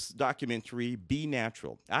 This documentary, Be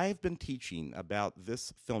Natural. I have been teaching about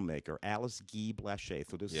this filmmaker, Alice Guy Blaché.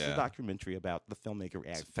 So this is a documentary about the filmmaker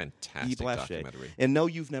It's a Guy fantastic Blaché. documentary. And no,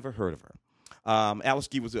 you've never heard of her. Alice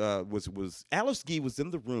Guy Alice Guy was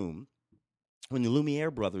in the room when the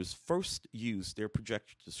Lumiere brothers first used their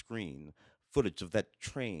projector to screen footage of that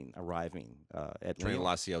train arriving at Train Lyon.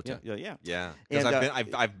 La Ciotat. Yeah. Because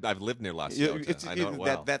And, I've lived near La Ciotat. I know it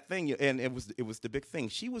well. That thing, and it was the big thing.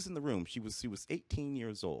 She was in the room. She was 18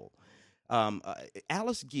 years old.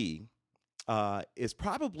 Alice Guy is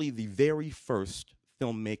probably the very first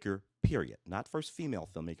filmmaker. Period. Not first female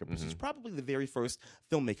filmmaker, but she's probably the very first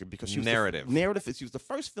filmmaker because she was Narrative. She was the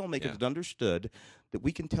first filmmaker that understood that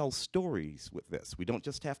we can tell stories with this. We don't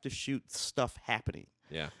just have to shoot stuff happening.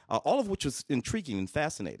 Yeah. All of which was intriguing and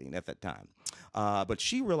fascinating at that time. But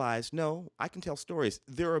she realized, no, I can tell stories.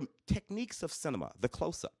 There are techniques of cinema, the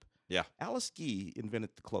close-up. Yeah. Alice Guy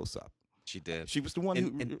invented the close-up. She did. She was the one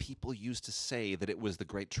and people used to say that it was the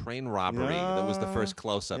Great Train Robbery that was the first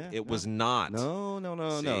close-up. It was not.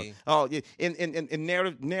 No. See? Oh, yeah. In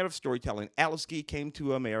narrative storytelling, Alice Guy came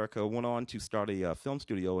to America, went on to start a film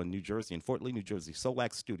studio in New Jersey, in Fort Lee, New Jersey,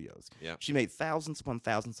 Solax Studios. Yeah. She made thousands upon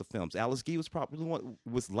thousands of films. Alice Guy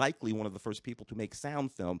was likely one of the first people to make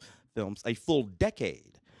sound films a full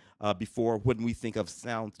decade. Before when we think of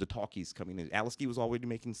sound, the talkies coming in. Alice Guy was already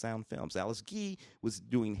making sound films. Alice Guy was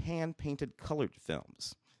doing hand-painted colored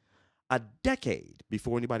films a decade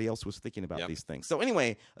before anybody else was thinking about these things. So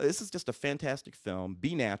anyway, this is just a fantastic film,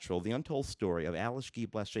 Be Natural, the untold story of Alice Guy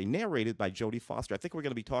Blaché, narrated by Jodie Foster. I think we're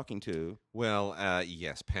going to be talking to... Well,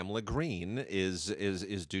 yes, Pamela Green is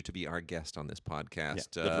due to be our guest on this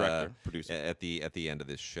podcast. the director, producer. At the end of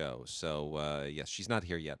this show. So, yes, she's not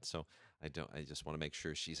here yet, so... I just want to make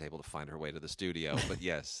sure she's able to find her way to the studio. But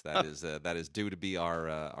yes, that is due to be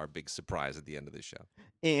our big surprise at the end of the show.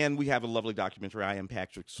 And we have a lovely documentary. I am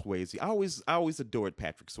Patrick Swayze. I always adored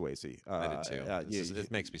Patrick Swayze. I did too.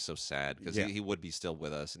 It makes me so sad because he would be still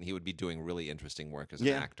with us and he would be doing really interesting work as an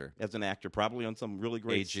actor. As an actor, probably on some really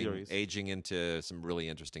great series. Aging into some really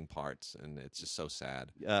interesting parts, and it's just so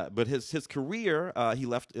sad. But his career, he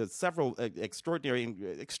left several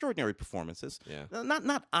extraordinary performances. Yeah.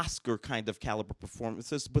 Not Oscar kind of caliber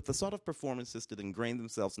performances, but the sort of performances that ingrain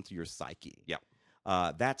themselves into your psyche. Yeah.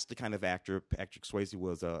 That's the kind of actor Patrick Swayze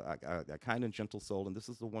was, a kind and gentle soul, and this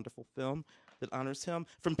is a wonderful film that honors him.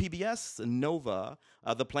 From PBS, Nova,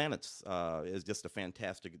 The Planets is just a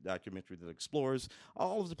fantastic documentary that explores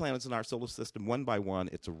all of the planets in our solar system one by one.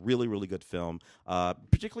 It's a really, really good film,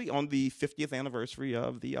 particularly on the 50th anniversary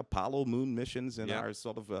of the Apollo moon missions and our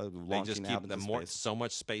sort of launching they just keep out into space. So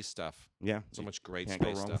much space stuff. Yeah. So much great Can't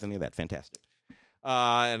space go wrong stuff. with any of that. Fantastic.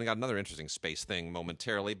 And I got another interesting space thing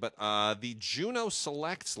momentarily, but the Juno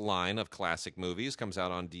Selects line of classic movies comes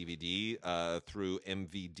out on DVD through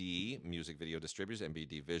MVD, Music Video Distributors,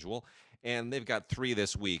 MVD Visual, and they've got 3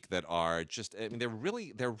 this week that are just, I mean,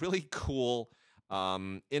 they're really cool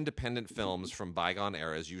independent films from bygone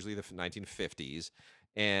eras, usually the 1950s.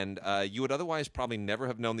 And you would otherwise probably never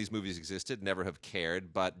have known these movies existed, never have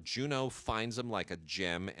cared, but Juno finds them like a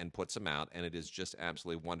gem and puts them out, and it is just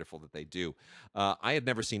absolutely wonderful that they do. I had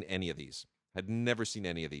never seen any of these.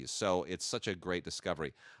 So it's such a great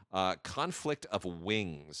discovery. Conflict of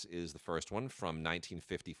Wings is the first one from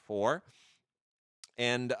 1954.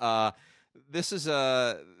 And this is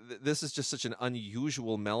just such an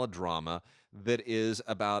unusual melodrama that is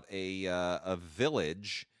about a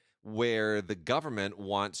village where the government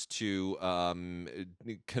wants to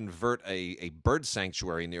convert a bird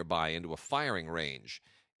sanctuary nearby into a firing range.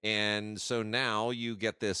 And so now you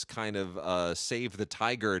get this kind of save the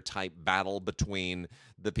tiger type battle between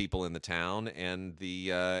the people in the town and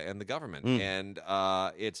the government. And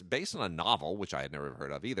it's based on a novel, which I had never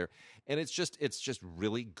heard of either. And it's just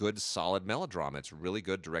really good, solid melodrama. It's really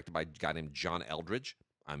good, directed by a guy named John Eldridge,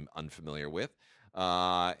 I'm unfamiliar with.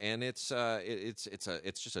 And it's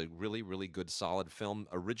just a really, really good, solid film,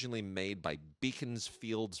 originally made by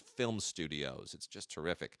Beaconsfield Film Studios. It's just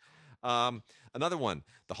terrific. Another one,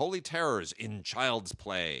 The Holy Terrors in Child's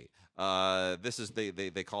Play. This is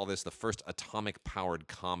they call this the first atomic-powered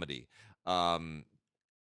comedy.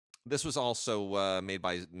 This was also made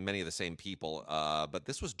by many of the same people, but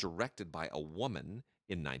this was directed by a woman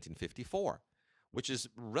in 1954, which is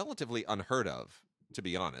relatively unheard of. to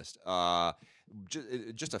be honest.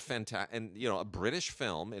 Just a fantastic, and a British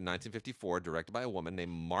film in 1954, directed by a woman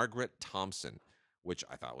named Margaret Thompson, which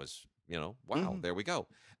I thought was, wow, there we go,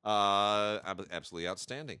 absolutely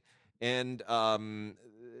outstanding. And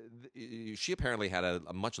she apparently had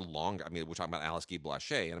a much longer. I mean, we're talking about Alice Guy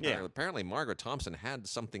Blaché, and apparently Margaret Thompson had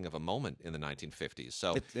something of a moment in the 1950s.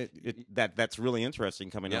 So that's really interesting,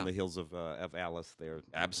 coming on the heels of Alice there.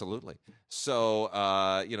 Absolutely. So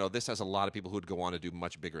this has a lot of people who'd go on to do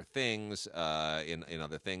much bigger things in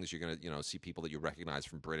other things. You're going to see people that you recognize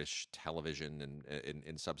from British television and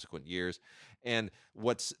in subsequent years. And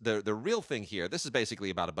what's the real thing here? This is basically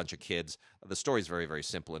about a bunch of kids. The story's very, very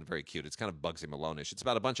simple and very cute. It's kind of Bugsy Malone-ish. It's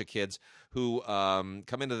about a bunch of kids who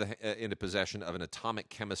come into possession of an atomic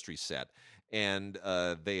chemistry set, and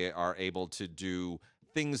they are able to do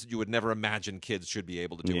things you would never imagine kids should be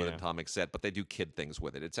able to do with an atomic set, but they do kid things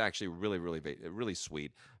with it. It's actually really, really, really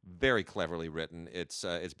sweet, very cleverly written. It's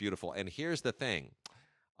beautiful. And here's the thing: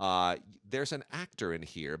 there's an actor in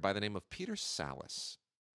here by the name of Peter Sallis,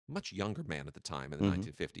 much younger man at the time in the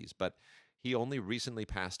 1950s, but he only recently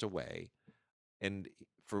passed away. And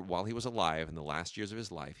while he was alive, in the last years of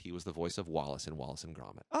his life, he was the voice of Wallace in Wallace and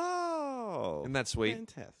Gromit. Oh, isn't that sweet?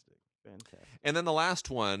 Fantastic. And then the last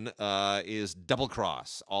one is Double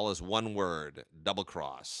Cross. All is one word, Double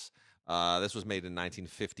Cross. This was made in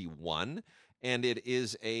 1951, and it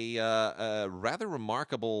is a rather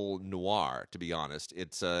remarkable noir, to be honest.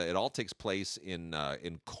 It all takes place in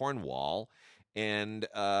Cornwall, and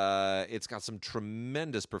it's got some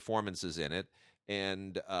tremendous performances in it.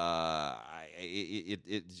 And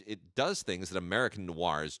it does things that American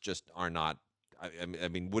noirs just are not. I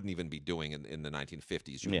mean, wouldn't even be doing in the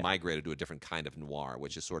 1950s. You migrated to a different kind of noir,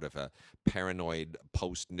 which is sort of a paranoid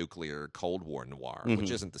post-nuclear Cold War noir, which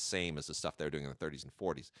isn't the same as the stuff they were doing in the 30s and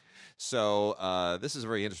 40s. So this is a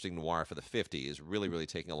very interesting noir for the 50s, really, really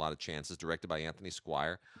taking a lot of chances, directed by Anthony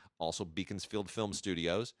Squire, also Beaconsfield Film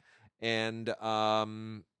Studios. And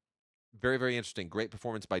very, very interesting. Great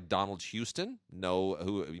performance by Donald Houston.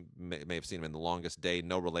 Who you may have seen him in The Longest Day.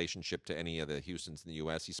 No relationship to any of the Houstons in the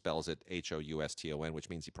U.S. He spells it Houston, which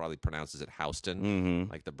means he probably pronounces it Houston,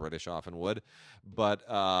 like the British often would. But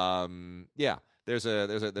there's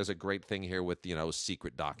a great thing here with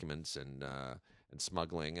secret documents and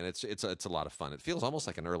smuggling, and it's a lot of fun. It feels almost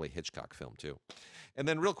like an early Hitchcock film too. And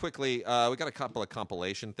then real quickly, we got a couple of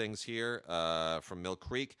compilation things here from Mill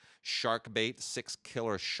Creek. Shark Bait, 6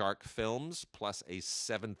 killer shark films, plus a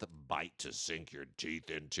 7th bite to sink your teeth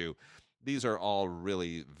into. These are all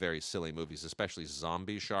really very silly movies, especially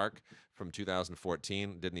Zombie Shark from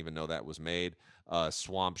 2014. Didn't even know that was made.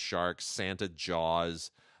 Swamp Shark, Santa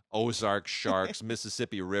Jaws, Ozark Sharks,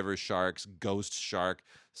 Mississippi River Sharks, Ghost Shark.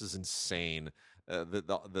 This is insane.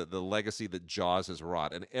 The legacy that Jaws has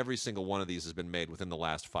wrought, and every single one of these has been made within the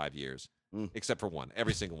last 5 years, except for one.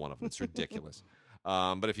 Every single one of them. It's ridiculous.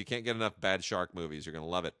 But if you can't get enough bad shark movies, you're going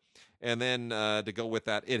to love it. And then to go with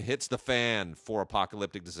that, It Hits the Fan, 4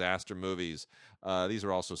 apocalyptic disaster movies. These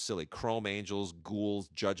are also silly. Chrome Angels, Ghouls,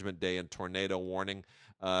 Judgment Day, and Tornado Warning.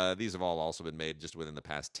 These have all also been made just within the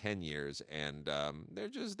past 10 years, and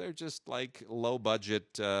they're just like low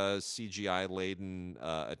budget CGI laden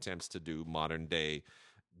attempts to do modern day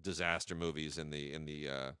disaster movies in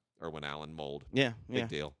the Irwin Allen mold. Big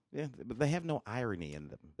deal. Yeah, but they have no irony in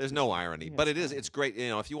them. There's no irony, but it's great.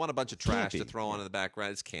 If you want a bunch of trash to throw on in the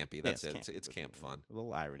background, it's campy. That's it. It's camp fun. A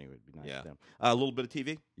little irony would be nice. Yeah. A little bit of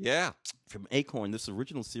TV. Yeah. From Acorn, this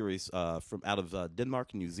original series from out of Denmark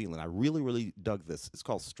and New Zealand. I really, really dug this. It's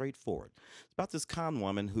called Straightforward. It's about this con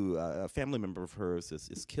woman who a family member of hers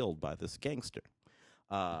is killed by this gangster.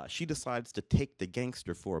 She decides to take the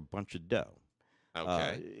gangster for a bunch of dough.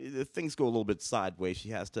 Okay. Things go a little bit sideways. She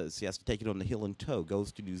has to take it on the heel in tow.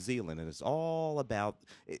 Goes to New Zealand, and it's all about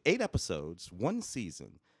 8 episodes, 1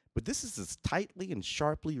 season. But this is as tightly and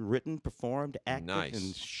sharply written, performed, acted,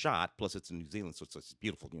 and shot. Plus, it's in New Zealand, so it's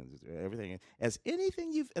beautiful. Everything as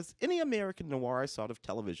any American noir sort of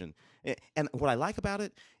television. And what I like about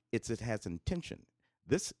it, it has intention.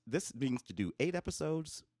 This means to do 8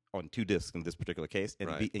 episodes on 2 discs in this particular case,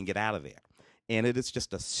 and get out of there. And it is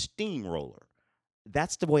just a steamroller.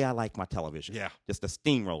 That's the way I like my television. Yeah. Just a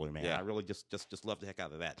steamroller, man. Yeah. I really just love the heck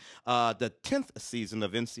out of that. The 10th season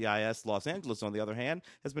of NCIS Los Angeles, on the other hand,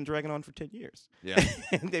 has been dragging on for 10 years. Yeah.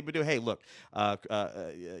 And they've been doing, hey, look,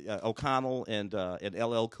 O'Connell and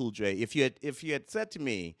LL Cool J, if you had said to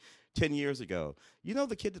me 10 years ago. You know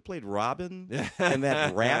the kid that played Robin and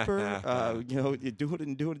that rapper, do it. They're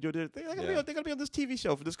gonna be on this TV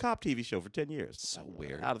show this cop TV show for 10 years. So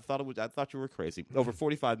weird. I thought you were crazy. Over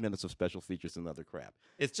 45 minutes of special features and other crap.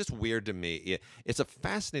 It's just weird to me. It's a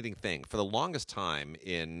fascinating thing. For the longest time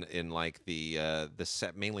in like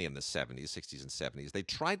mainly in the 70s, 60s, and 70s, they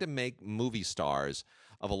tried to make movie stars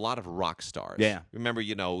of a lot of rock stars. Yeah. Remember,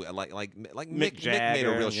 like Mick Mick made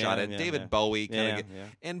a real Jagger, shot at it. David Bowie Yeah.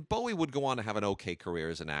 and Bowie would go on to have an okay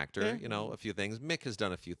career as an actor. Yeah. A few things. Mick has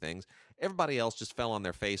done a few things. Everybody else just fell on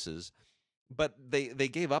their faces. But they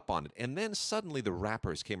gave up on it. And then suddenly the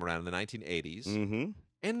rappers came around in the 1980s. Mm-hmm.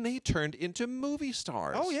 And they turned into movie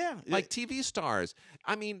stars. Oh, yeah. Like TV stars.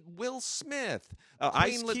 I mean, Will Smith.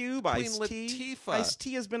 Ice Cube, Queen Ice-T. Latifah.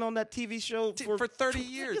 Ice-T has been on that TV show for 30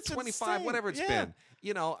 years, it's 25, insane. whatever it's been.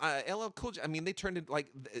 LL Cool J. I mean, they turned into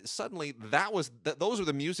suddenly those were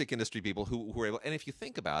the music industry people who were able. And if you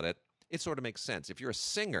think about it, it sort of makes sense. If you're a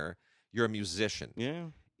singer, you're a musician. Yeah.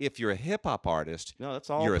 If you're a hip hop artist, no, that's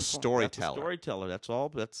all. You're a storyteller. storyteller. That's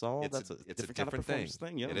all. It's That's a different kind of performance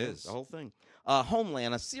thing. Yeah, It is. the whole thing.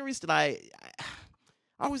 Homeland, a series that I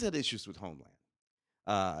always had issues with Homeland.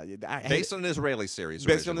 Based on an Israeli series.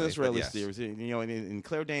 Based on an originally, Israeli but yes. series, and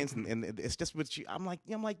Claire Danes, and it's just what I'm like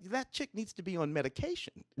that chick needs to be on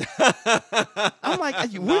medication. I'm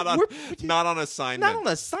like, not on assignment. Not on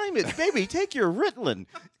assignment, baby. Take your Ritalin.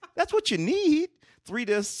 That's what you need. 3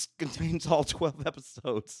 discs contains all 12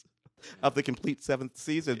 episodes of the complete 7th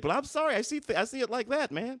season. But I'm sorry, I see it like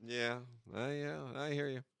that, man. Yeah, I hear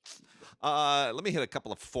you. Let me hit a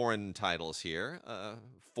couple of foreign titles here.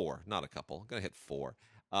 4, not a couple. I'm gonna hit 4.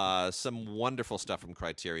 Some wonderful stuff from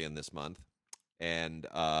Criterion this month. And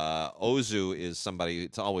Ozu is somebody.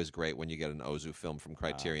 It's always great when you get an Ozu film from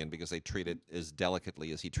Criterion because they treat it as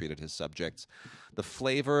delicately as he treated his subjects. The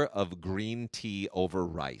Flavor of Green Tea Over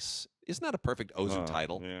Rice. Isn't that a perfect Ozu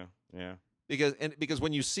title? Yeah. Because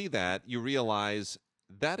when you see that, you realize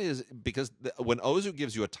that is because when Ozu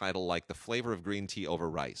gives you a title like The Flavor of Green Tea Over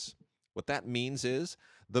Rice, what that means is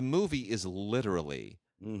the movie is literally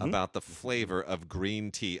about the flavor of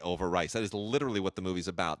green tea over rice. That is literally what the movie's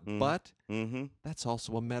about. But that's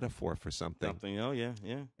also a metaphor for something. Oh, yeah.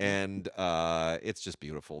 And it's just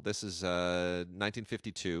beautiful. This is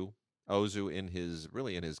 1952. Ozu in his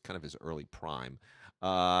kind of his early prime.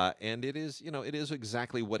 And it is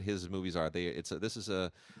exactly what his movies are. This is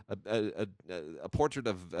a portrait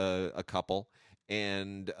of a couple,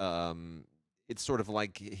 and it's sort of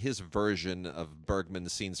like his version of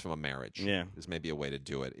Bergman's Scenes from a Marriage. Yeah, is maybe a way to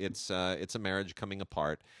do it. It's a marriage coming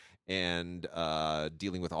apart and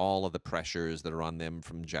dealing with all of the pressures that are on them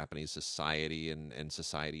from Japanese society and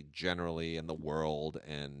society generally and the world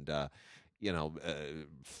and.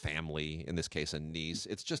 Family, in this case, a niece.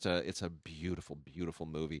 It's a beautiful, beautiful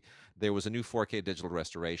movie. There was a new 4K digital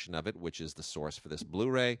restoration of it, which is the source for this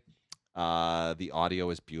Blu-ray. The audio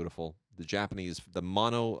is beautiful. The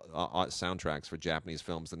mono soundtracks for Japanese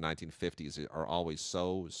films in the 1950s are always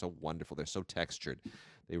so wonderful. They're so textured.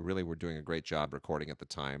 They really were doing a great job recording at the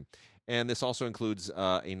time. And this also includes a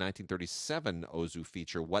 1937 Ozu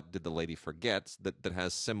feature, What Did the Lady Forget?, that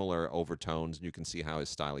has similar overtones. And you can see how his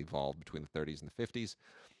style evolved between the 30s and the 50s.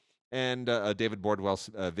 And a David Bordwell's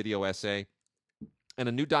video essay. And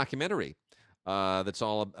a new documentary that's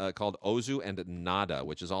all called Ozu and Nada,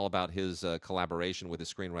 which is all about his collaboration with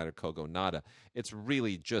his screenwriter Kogo Nada. It's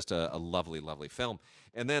really just a lovely, lovely film.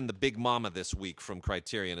 And then the big mama this week from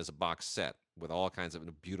Criterion is a box set with all kinds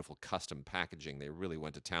of beautiful custom packaging. They really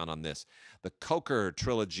went to town on this. The Koker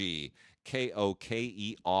Trilogy,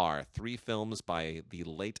 Koker, 3 films by the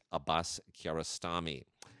late Abbas Kiarostami.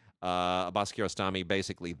 Abbas Kiarostami,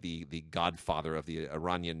 basically the godfather of the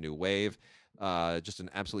Iranian New Wave. Just an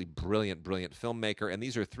absolutely brilliant, brilliant filmmaker. And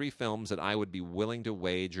these are 3 films that I would be willing to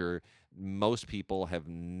wager most people have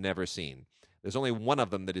never seen. There's only one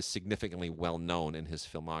of them that is significantly well-known in his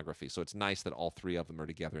filmography, so it's nice that all 3 of them are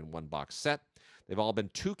together in one box set. They've all been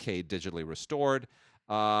 2K digitally restored,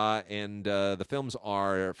 and the films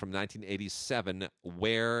are from 1987,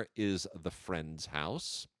 Where is the Friend's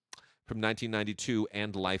House? From 1992,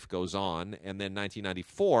 And Life Goes On. And then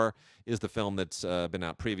 1994 is the film that's been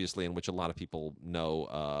out previously, and which a lot of people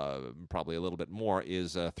know probably a little bit more,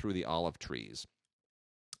 is Through the Olive Trees.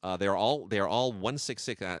 They are all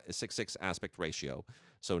 1:66 aspect ratio,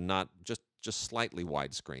 so not just slightly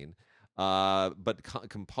widescreen, but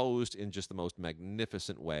composed in just the most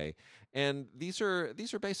magnificent way. And these are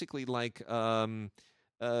basically like sort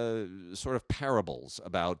of parables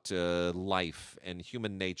about life and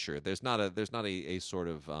human nature. There's not a sort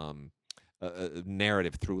of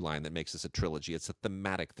narrative through line that makes this a trilogy. It's a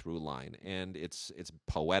thematic through line, and it's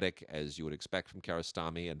poetic, as you would expect from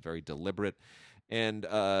Kiarostami, and very deliberate. And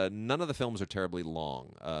none of the films are terribly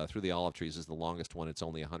long. Through the Olive Trees is the longest one. It's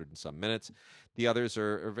only 100 and some minutes. The others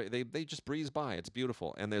they just breeze by. It's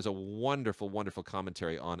beautiful. And there's a wonderful, wonderful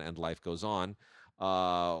commentary on And Life Goes On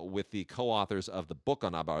with the co-authors of the book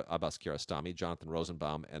on Abbas Kiarostami, Jonathan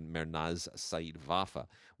Rosenbaum and Mernaz Said Vafa,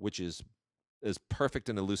 which is as perfect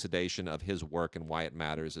an elucidation of his work and why it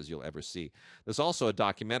matters as you'll ever see. There's also a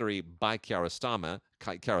documentary by Kiarostami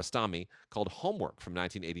called Homework from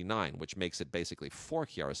 1989, which makes it basically 4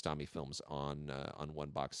 Kiarostami films on one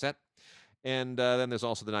box set. And then there's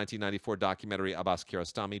also the 1994 documentary Abbas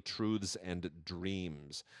Kiarostami, Truths and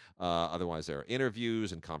Dreams. Otherwise, there are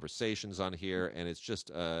interviews and conversations on here, and it's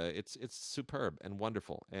just it's superb and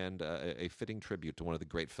wonderful, and a fitting tribute to one of the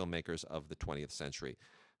great filmmakers of the 20th century,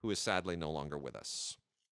 who is sadly no longer with us.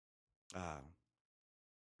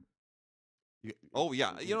 Oh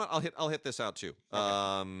yeah, you know what? I'll hit this out too,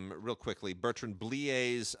 real quickly. Bertrand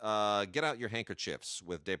Blier's "Get Out Your Handkerchiefs"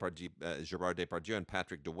 with Gerard Depardieu and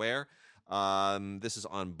Patrick Dewar. This is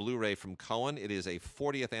on Blu-ray from Cohen. It is a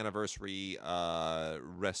 40th anniversary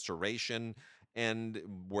restoration, and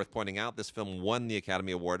worth pointing out, this film won the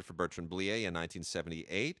Academy Award for Bertrand Blier in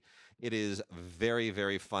 1978. It is very,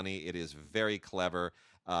 very funny. It is very clever.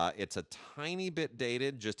 It's a tiny bit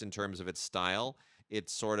dated just in terms of its style.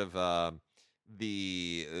 It's sort of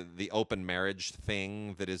the open marriage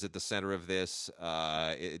thing that is at the center of this.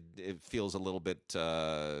 It feels a little bit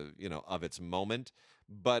of its moment.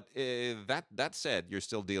 But that said, you're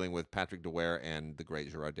still dealing with Patrick Dewar and the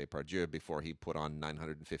great Gerard Depardieu before he put on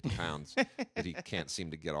 950 pounds that he can't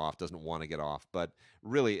seem to get off, doesn't want to get off. But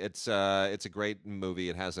really, it's a great movie.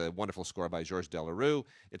 It has a wonderful score by Georges Delerue.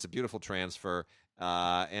 It's a beautiful transfer,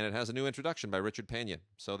 and it has a new introduction by Richard Pena.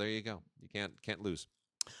 So there you go. You can't lose.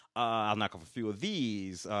 I'll knock off a few of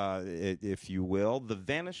these, if you will. The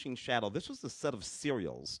Vanishing Shadow. This was a set of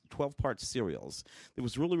serials, 12-part serials. It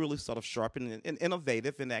was really, really sort of sharp and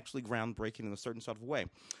innovative and actually groundbreaking in a certain sort of way.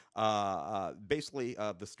 Basically,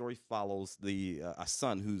 the story follows a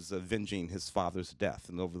son who's avenging his father's death.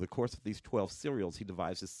 And over the course of these 12 serials, he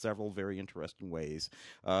devises several very interesting ways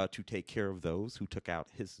to take care of those who took out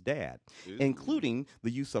his dad, including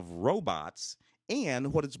the use of robots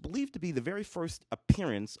and what is believed to be the very first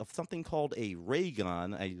appearance of something called a ray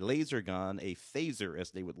gun, a laser gun, a phaser,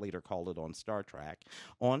 as they would later call it on Star Trek,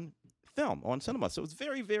 on film, on cinema. So it's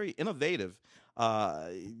very, very innovative,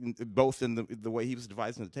 both in the way he was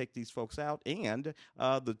devising to take these folks out and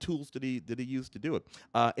the tools that he used to do it.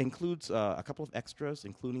 Includes a couple of extras,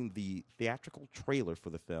 including the theatrical trailer for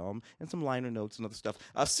the film and some liner notes and other stuff.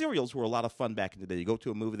 Serials were a lot of fun back in the day. You go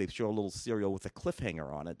to a movie, they show a little serial with a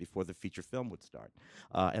cliffhanger on it before the feature film would start.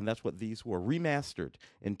 And that's what these were, remastered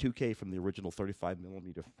in 2K from the original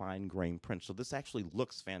 35mm fine grain print. So this actually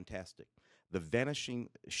looks fantastic. The Vanishing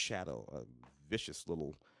Shadow, a vicious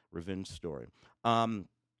little revenge story.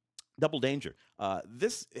 Double Danger.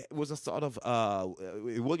 This was a sort of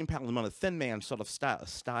William Palladino, a Thin Man sort of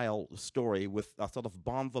style story with a sort of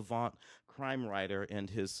bon vivant crime writer and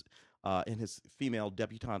his female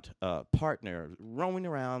debutante partner roaming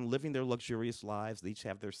around, living their luxurious lives. They each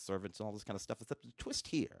have their servants and all this kind of stuff. Except the twist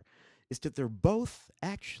here is that they're both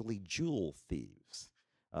actually jewel thieves.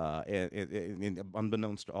 And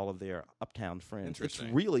unbeknownst to all of their uptown friends. It's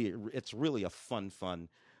really a fun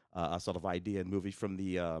sort of idea and movie from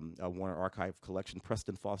the Warner Archive collection.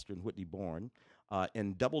 Preston Foster and Whitney Bourne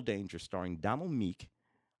in Double Danger, starring Donald Meek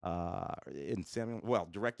and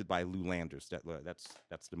directed by Lou Landers.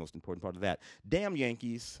 That's the most important part of that. Damn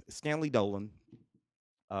Yankees, Stanley Dolan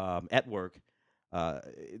at work.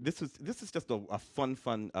 This is just a fun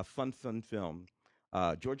film.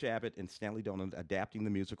 George Abbott and Stanley Dolan adapting the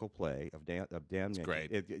musical play of Damn Yankees. Great.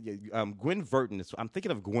 Gwen Verdon. I'm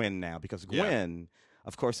thinking of Gwen now because Gwen,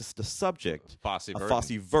 of course, is the subject Fosse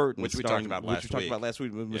Verdon, which we talked about last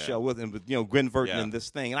week with Michelle Wilson, with Gwen Verdon in this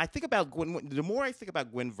thing. And I think about Gwen. The more I think about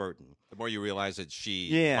Gwen Verdon, the more you realize that she,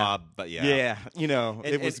 it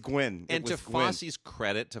was Gwen. And to Fosse's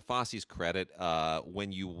credit,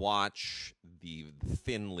 when you watch the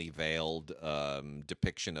thinly veiled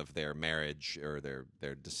depiction of their marriage or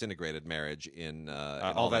their disintegrated marriage in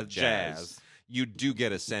all that jazz, you do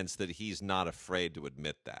get a sense that he's not afraid to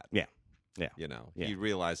admit that. Yeah. He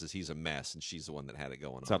realizes he's a mess, and she's the one that had it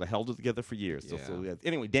going on. So they held it together for years. Yeah.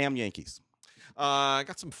 Anyway, Damn Yankees. I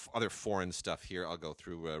got some other foreign stuff here. I'll go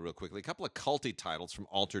through real quickly. A couple of culty titles from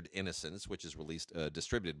Altered Innocence, which is released,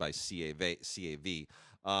 distributed by CAV.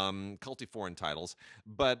 Culty foreign titles,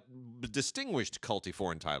 but distinguished culty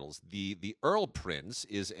foreign titles. The Earl Prince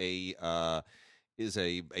is a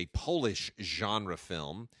Polish genre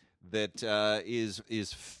film that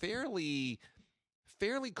is fairly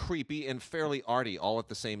creepy and fairly arty all at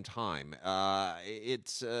the same time.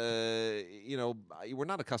 It's we're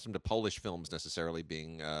not accustomed to Polish films necessarily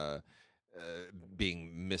being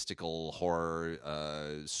mystical horror,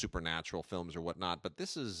 supernatural films or whatnot, but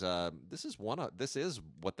this is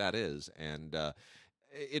what that is, and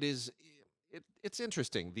it is. It's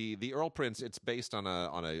interesting. The Earl Prince. It's based on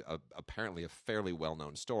a apparently a fairly well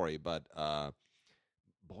known story, but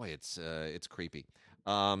boy, it's creepy.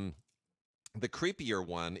 Um, the creepier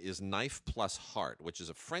one is Knife Plus Heart, which is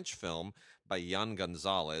a French film by Yann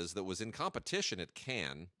Gonzalez that was in competition at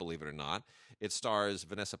Cannes. Believe it or not, it stars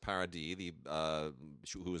Vanessa Paradis,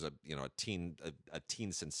 who was a teen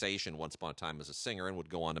sensation once upon a time as a singer, and would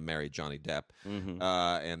go on to marry Johnny Depp,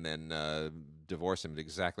 and then divorce him at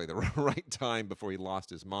exactly the right time before he lost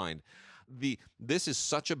his mind. This is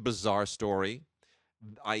such a bizarre story.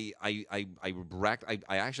 I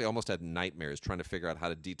actually almost had nightmares trying to figure out how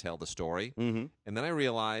to detail the story, and then I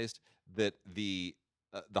realized that the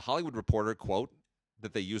Hollywood Reporter quote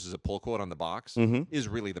that they use as a pull quote on the box is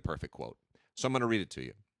really the perfect quote. So I'm going to read it to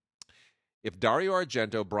you. If Dario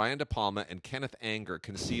Argento, Brian De Palma, and Kenneth Anger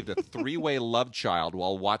conceived a three-way love child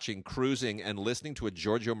while watching Cruising and listening to a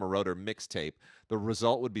Giorgio Moroder mixtape, the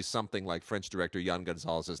result would be something like French director Yann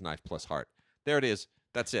Gonzalez's Knife Plus Heart. There it is.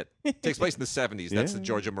 That's it. It takes place in the 70s. That's the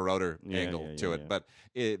Giorgio Moroder angle to it. But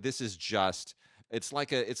this is just it's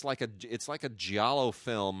like a giallo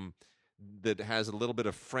film that has a little bit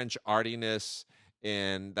of French artiness,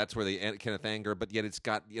 and that's where the Kenneth Anger, but yet it's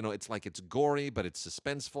got, it's gory, but it's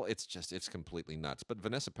suspenseful. It's completely nuts. But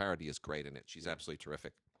Vanessa Paradis is great in it. She's absolutely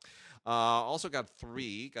terrific. Also got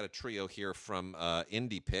a trio here from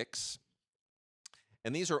Indie Picks.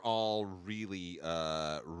 And these are all really,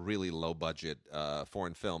 really low budget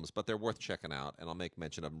foreign films, but they're worth checking out. And I'll make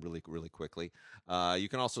mention of them really, really quickly. You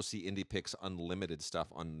can also see Indie Picks Unlimited stuff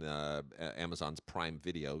on Amazon's Prime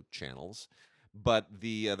Video channels. But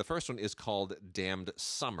the first one is called Damned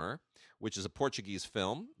Summer, which is a Portuguese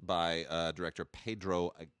film by director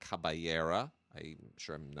Pedro Caballera. I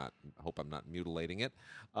hope I'm not mutilating it.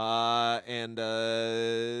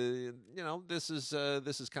 This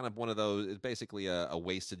is kind of one of those. It's basically a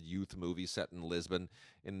wasted youth movie set in Lisbon,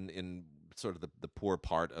 in sort of the poor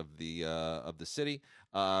part of the city,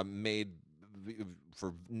 made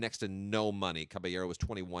for next to no money. Caballero was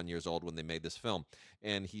 21 years old when they made this film,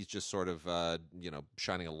 and he's just sort of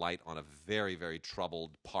shining a light on a very, very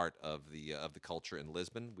troubled part of the culture in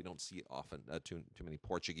Lisbon. We don't see often too many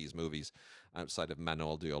Portuguese movies outside of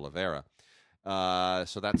Manuel de Oliveira.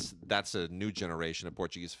 So that's a new generation of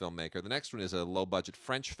Portuguese filmmaker. The next one is a low budget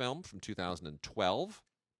French film from 2012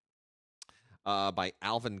 by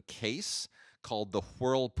Alvin Case, called The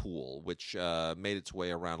Whirlpool, which made its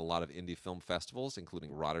way around a lot of indie film festivals,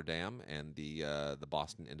 including Rotterdam and the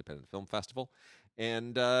Boston Independent Film Festival.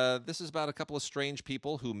 And this is about a couple of strange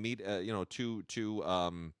people who meet, two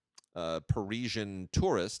Parisian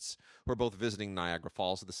tourists who are both visiting Niagara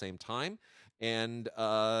Falls at the same time. And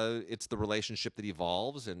it's the relationship that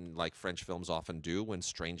evolves, and like French films often do, when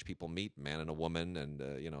strange people meet, man and a woman, and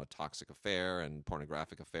a toxic affair and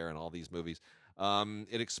pornographic affair, and all these movies.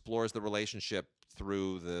 It explores the relationship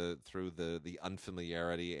through the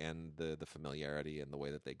unfamiliarity and the familiarity and the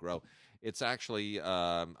way that they grow. It's actually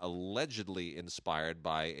allegedly inspired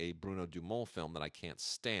by a Bruno Dumont film that I can't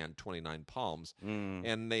stand, 29 Palms,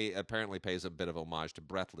 and they apparently pays a bit of homage to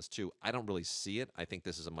Breathless too. I don't really see it. I think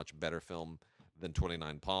this is a much better film than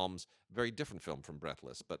 29 Palms. Very different film from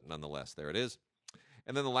Breathless, but nonetheless, there it is.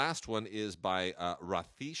 And then the last one is by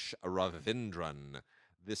Rathish Ravindran.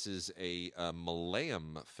 This is a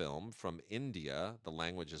Malayalam film from India. The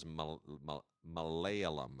language is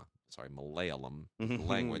Malayalam. Sorry, Malayalam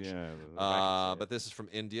language. But this is from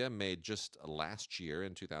India, made just last year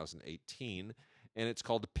in 2018, and it's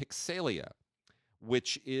called Pixelia,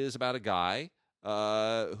 which is about a guy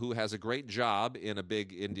who has a great job in a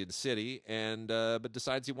big Indian city, and but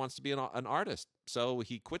decides he wants to be an artist. So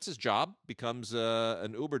he quits his job, becomes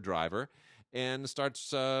an Uber driver, and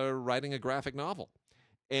starts writing a graphic novel.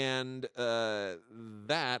 And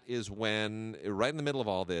that is when, right in the middle of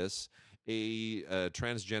all this, a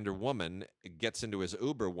transgender woman gets into his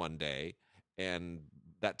Uber one day, and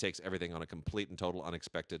that takes everything on a complete and total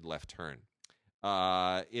unexpected left turn.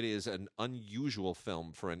 It is an unusual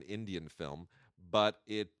film for an Indian film, but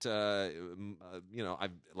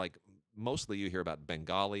I've like mostly you hear about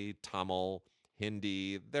Bengali, Tamil,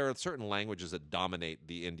 Hindi. There are certain languages that dominate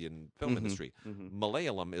the Indian film Mm-hmm. industry. Mm-hmm.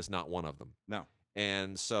 Malayalam is not one of them. No.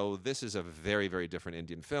 And so this is a very, very different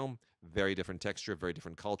Indian film, very different texture, very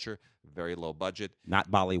different culture, very low budget.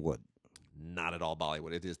 Not Bollywood. Not at all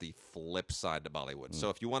Bollywood. It is the flip side to Bollywood. So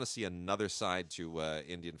if you want to see another side to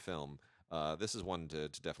Indian film, this is one to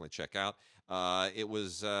definitely check out. It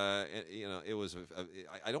was, it was.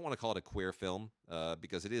 I don't want to call it a queer film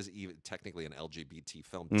because it is even technically an LGBT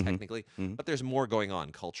film, technically. But there's more going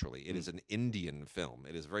on culturally. It is an Indian film.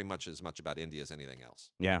 It is very much as much about India as anything else.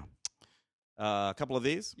 Yeah. A couple of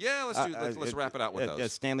these. Yeah, let's wrap it out with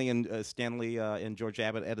those. Stanley and George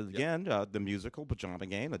Abbott edited again the musical Pajama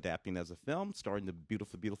Game, adapting as a film, starring the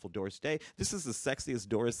beautiful, beautiful Doris Day. This is the sexiest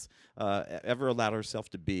Doris ever allowed herself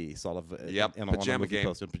to be. Sort of. Pajama Game.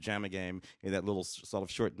 Posted, Pajama Game in that little sort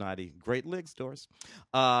of short nighty. Great legs, Doris.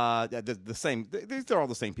 The same. These are all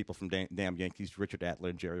the same people from Damn Yankees. Richard Adler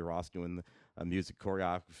and Jerry Ross doing the music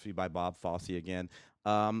choreography by Bob Fosse again.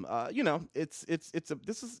 This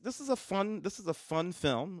is a fun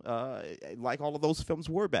film, like all of those films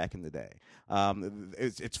were back in the day.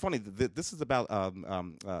 It's funny. This is about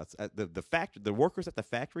the workers at the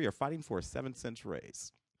factory are fighting for a 7-cent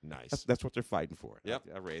raise. Nice. That's what they're fighting for. Yep.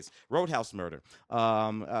 A raise. Roadhouse Murder.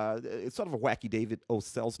 It's sort of a wacky David O.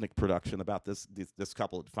 Selznick production about this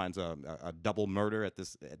couple that finds a double murder at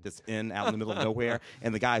this inn out in the middle of nowhere,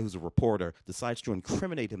 and the guy who's a reporter decides to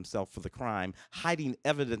incriminate himself for the crime, hiding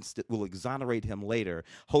evidence that will exonerate him later,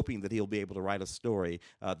 hoping that he'll be able to write a story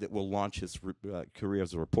that will launch his career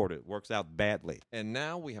as a reporter. It works out badly. And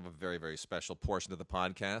now we have a very, very special portion of the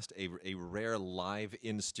podcast, a rare live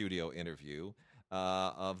in-studio interview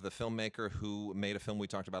of the filmmaker who made a film we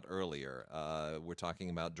talked about earlier. We're talking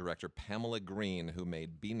about director Pamela Green, who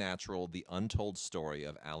made Be Natural, The Untold Story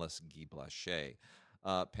of Alice Guy Blaché.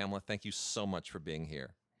 Pamela, thank you so much for being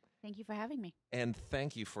here. Thank you for having me. And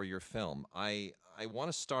thank you for your film. I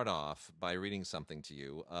want to start off by reading something to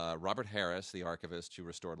you. Robert Harris, the archivist who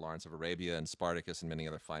restored Lawrence of Arabia and Spartacus and many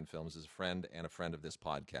other fine films, is a friend and a friend of this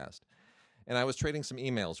podcast. And I was trading some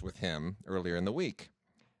emails with him earlier in the week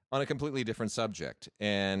on a completely different subject,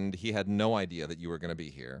 and he had no idea that you were going to be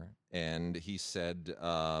here. And he said,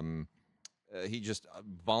 he just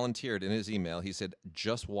volunteered in his email. He said,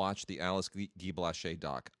 just watch the Alice Guy Blaché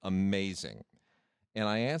doc. Amazing. And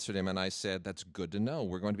I answered him, and I said, that's good to know.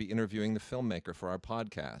 We're going to be interviewing the filmmaker for our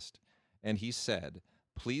podcast. And he said,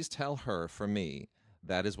 please tell her for me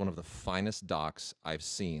that is one of the finest docs I've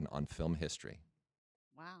seen on film history.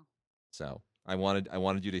 Wow. So I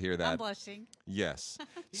wanted you to hear that. I'm blushing. Yes.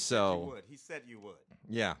 He said you would. He said you would.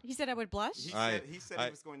 Yeah. He said I would blush? He said he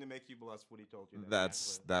was going to make you blush when he told you that.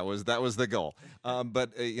 That was the goal.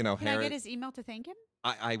 But Can I get his email to thank him?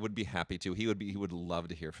 I would be happy to. He would love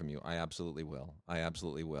to hear from you. I absolutely will.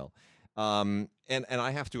 And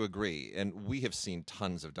I have to agree. And we have seen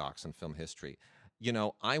tons of docs on film history. You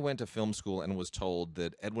know, I went to film school and was told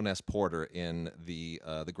that Edwin S. Porter in the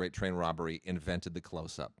Great Train Robbery invented the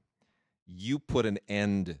close-up. You put an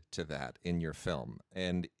end to that in your film,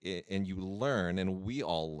 and you learn, and we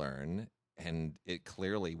all learn, and it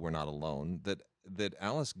clearly we're not alone, that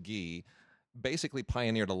Alice Guy basically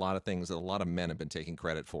pioneered a lot of things that a lot of men have been taking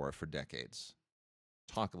credit for decades.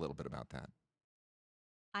 Talk a little bit about that.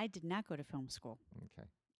 I did not go to film school. Okay.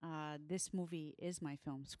 This movie is my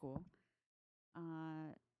film school.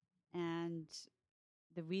 And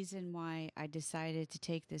the reason why I decided to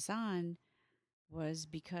take this on was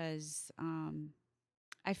because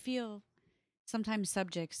I feel sometimes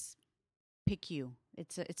subjects pick you.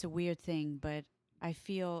 It's a weird thing, but I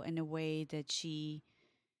feel in a way that she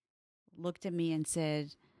looked at me and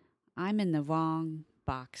said, I'm in the wrong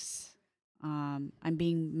box. I'm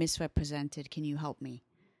being misrepresented. Can you help me?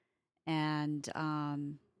 And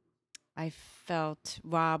I felt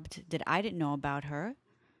robbed that I didn't know about her.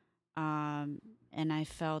 And I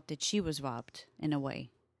felt that she was robbed in a way.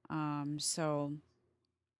 So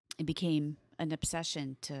it became an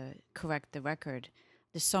obsession to correct the record.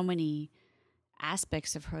 There's so many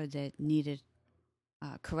aspects of her that needed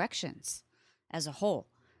corrections as a whole.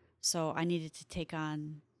 So I needed to take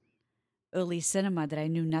on early cinema that I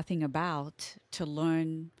knew nothing about to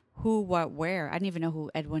learn who, what, where. I didn't even know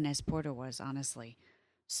who Edwin S. Porter was, honestly.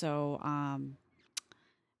 So I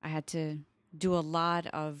had to do a lot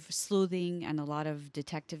of sleuthing and a lot of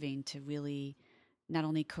detectiving to really not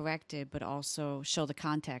only correct it, but also show the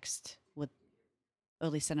context with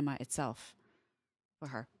early cinema itself for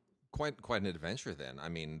her. Quite an adventure then. I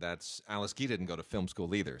mean, that's Alice Guy didn't go to film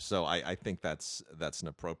school either, so I think that's an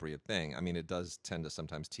appropriate thing. I mean, it does tend to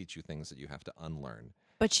sometimes teach you things that you have to unlearn.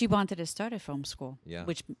 But she wanted to start at film school, Yeah.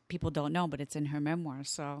 which people don't know, but it's in her memoir.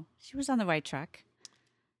 So she was on the right track.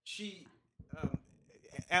 She,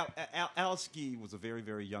 Alice Guy was a very,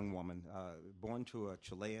 very young woman, born to a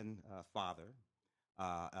Chilean father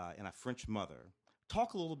and a French mother.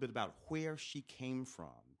 Talk a little bit about where she came from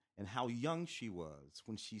and how young she was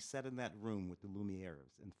when she sat in that room with the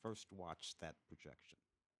Lumieres and first watched that projection.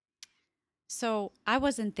 So I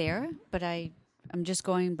wasn't there, but I'm just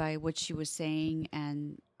going by what she was saying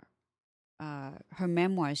and her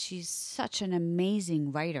memoirs. She's such an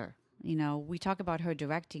amazing writer. You know, we talk about her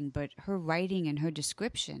directing, but her writing and her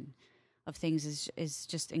description of things is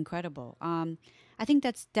just incredible. I think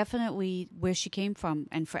that's definitely where she came from,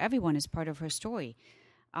 and for everyone is part of her story.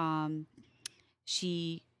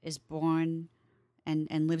 She is born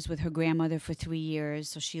and lives with her grandmother for 3 years,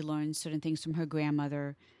 so she learns certain things from her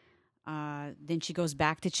grandmother. Then she goes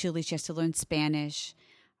back to Chile. She has to learn Spanish.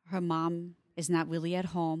 Her mom is not really at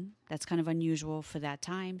home. That's kind of unusual for that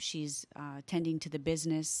time. She's tending to the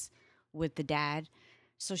business with the dad.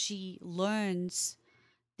 So she learns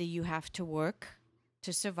that you have to work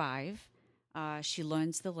to survive. She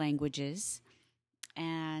learns the languages,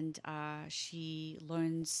 and she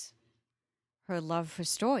learns her love for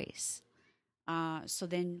stories. So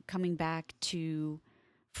then coming back to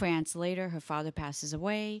France later, her father passes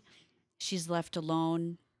away. She's left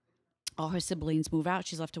alone. All her siblings move out.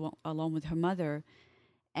 She's left alone with her mother,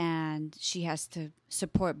 and she has to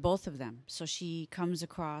support both of them. So she comes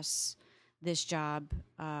across this job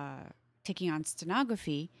taking on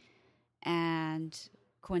stenography, and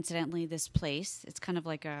coincidentally, this place, it's kind of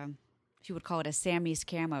like if you would call it a Sammy's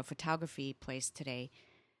Camera photography place today.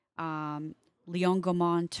 Leon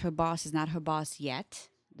Gaumont, her boss, is not her boss yet.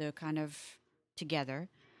 They're kind of together,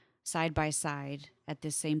 side by side at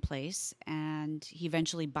this same place, and he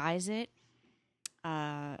eventually buys it.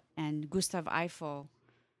 And Gustave Eiffel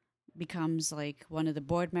becomes like one of the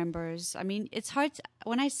board members. I mean, it's hard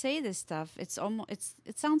when I say this stuff. It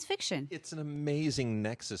sounds fiction. It's an amazing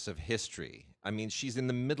nexus of history. I mean, she's in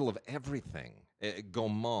the middle of everything.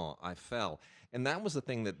 Gaumont, Eiffel. And that was the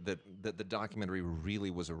thing that the documentary really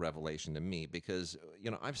was a revelation to me because,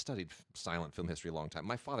 I've studied silent film history a long time.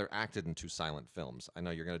 My father acted in 2 silent films. I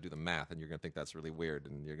know you're going to do the math and you're going to think that's really weird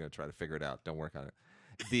and you're going to try to figure it out. Don't work on it.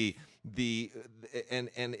 And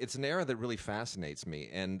it's an era that really fascinates me.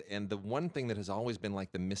 And the one thing that has always been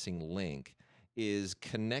like the missing link is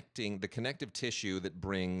connecting the connective tissue that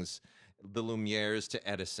brings the Lumieres to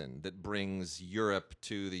Edison, that brings Europe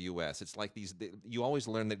to the U.S. It's like you always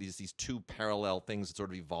learn that these 2 parallel things that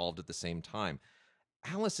sort of evolved at the same time.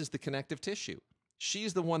 Alice is the connective tissue.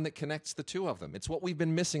 She's the one that connects the 2 of them. It's what we've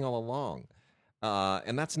been missing all along.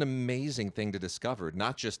 And that's an amazing thing to discover,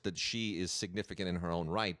 not just that she is significant in her own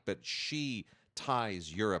right, but she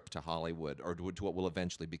ties Europe to Hollywood or to what will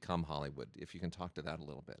eventually become Hollywood. If you can talk to that a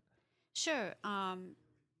little bit. Sure.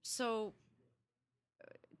 So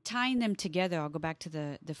tying them together, I'll go back to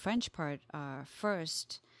the French part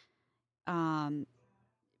first.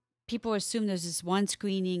 People assume there's this one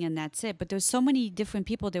screening and that's it, but there's so many different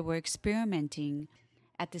people that were experimenting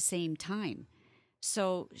at the same time.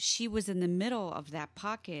 So she was in the middle of that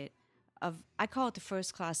pocket of, I call it the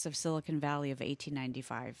first class of Silicon Valley of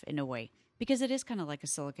 1895 in a way, because it is kind of like a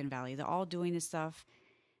Silicon Valley. They're all doing this stuff.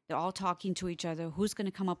 They're all talking to each other. Who's going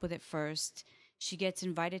to come up with it first? She gets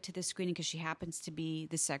invited to the screening because she happens to be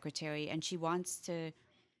the secretary, and she wants to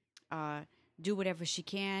do whatever she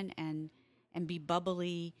can and be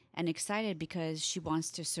bubbly and excited because she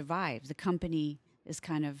wants to survive. The company is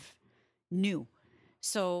kind of new.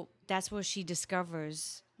 So that's where she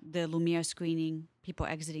discovers the Lumiere screening, people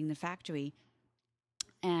exiting the factory,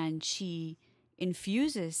 and she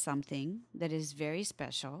infuses something that is very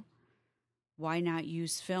special. Why not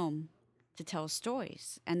use film to tell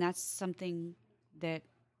stories? And that's something that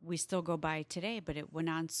we still go by today, but it went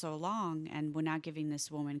on so long, and we're not giving this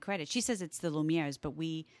woman credit. She says it's the Lumieres, but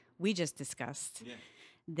we just discussed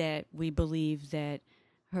that we believe that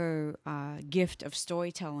her gift of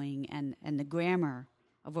storytelling and the grammar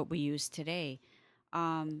of what we use today.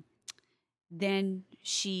 Then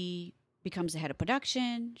she becomes the head of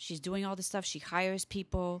production. She's doing all this stuff. She hires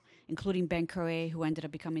people, including Ben Curre, who ended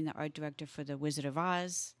up becoming the art director for The Wizard of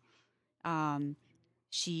Oz.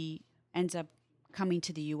 She ends up coming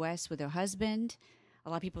to the U.S. with her husband. A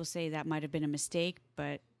lot of people say that might have been a mistake,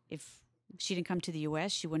 but if she didn't come to the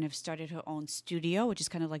U.S., she wouldn't have started her own studio, which is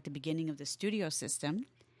kind of like the beginning of the studio system,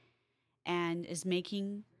 and is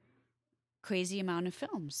making crazy amount of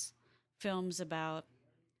films about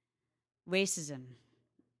racism,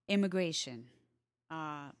 immigration,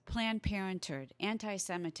 Planned Parenthood,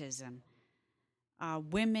 anti-Semitism,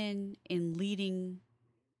 women in leading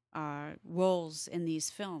roles in these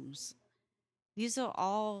films. These are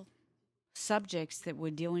all subjects that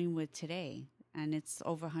we're dealing with today, and it's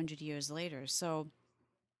over 100 years later. So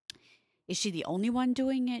is she the only one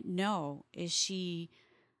doing it? No. Is she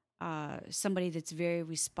somebody that's very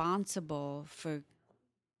responsible for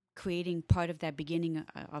creating part of that beginning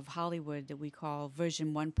of Hollywood that we call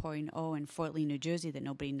version 1.0 in Fort Lee, New Jersey, that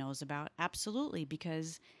nobody knows about? Absolutely,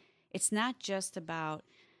 because it's not just about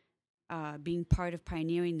being part of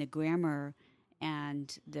pioneering the grammar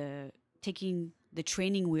and the taking the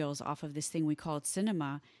training wheels off of this thing we call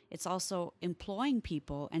cinema. It's also employing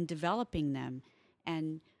people and developing them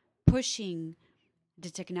and pushing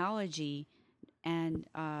the technology and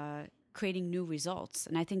creating new results.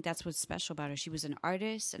 And I think that's what's special about her. She was an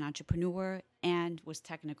artist, an entrepreneur, and was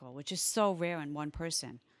technical, which is so rare in one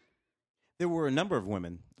person. There were a number of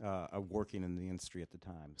women working in the industry at the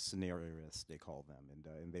time, scenarios they called them,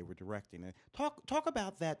 and they were directing it. Talk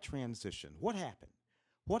about that transition. What happened?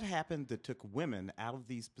 What happened that took women out of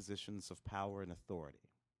these positions of power and authority?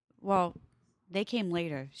 Well, they came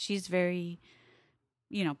later. She's very,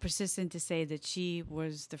 persistent to say that she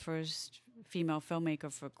was the first female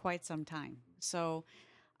filmmaker for quite some time. So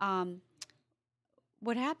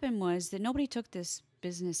what happened was that nobody took this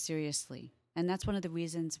business seriously. And that's one of the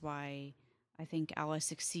reasons why I think Alice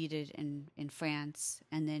succeeded in France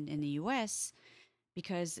and then in the U.S.,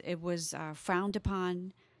 because it was frowned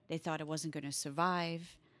upon. They thought it wasn't going to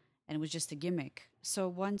survive, and it was just a gimmick. So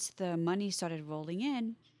once the money started rolling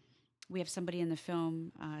in, we have somebody in the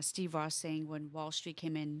film, Steve Ross, saying when Wall Street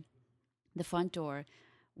came in the front door,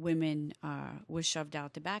 women were shoved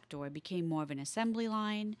out the back door. It became more of an assembly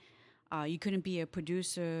line. You couldn't be a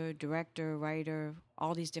producer, director, writer,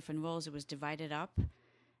 all these different roles. It was divided up,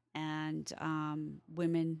 and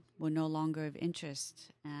women were no longer of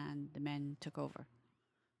interest, and the men took over.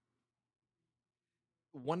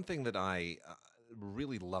 One thing that I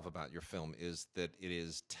really love about your film is that it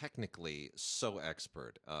is technically so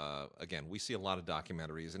expert. Again, we see a lot of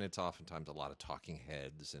documentaries, and it's oftentimes a lot of talking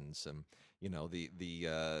heads and some,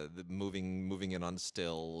 the moving in on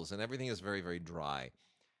stills, and everything is very, very dry.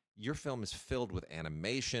 Your film is filled with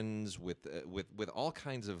animations, with all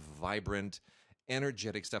kinds of vibrant,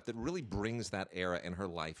 energetic stuff that really brings that era in her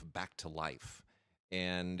life back to life.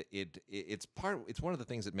 And it's one of the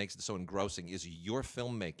things that makes it so engrossing is your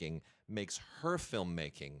filmmaking makes her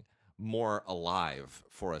filmmaking more alive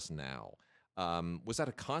for us now. Was that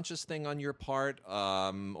a conscious thing on your part,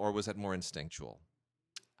 or was that more instinctual?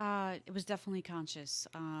 It was definitely conscious.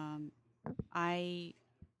 I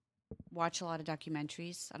watch a lot of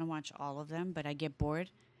documentaries. I don't watch all of them, but I get bored.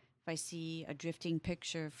 If I see a drifting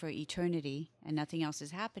picture for eternity and nothing else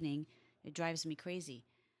is happening, it drives me crazy.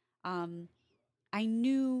 I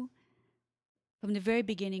knew from the very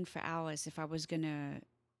beginning for Alice, if I was going to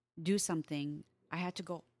do something, I had to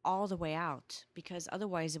go all the way out, because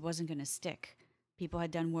otherwise it wasn't going to stick. People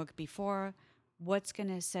had done work before. What's going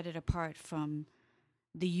to set it apart from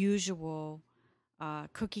the usual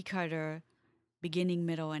cookie cutter beginning,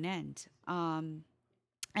 middle, and end? And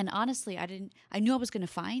honestly, I knew I was going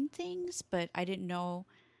to find things, but I didn't know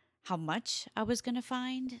how much I was going to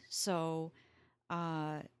find. So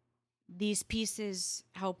these pieces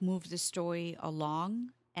help move the story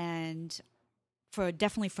along, and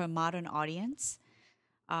definitely for a modern audience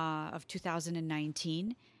of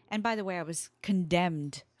 2019. And by the way, I was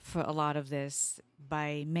condemned for a lot of this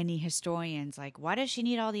by many historians. Like, why does she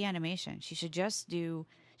need all the animation? She should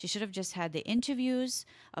have just had the interviews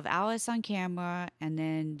of Alice on camera and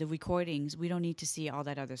then the recordings. We don't need to see all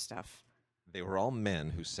that other stuff. They were all men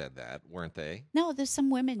who said that, weren't they? No, there's some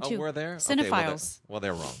women too. Oh, were there? Cinephiles. Okay, well,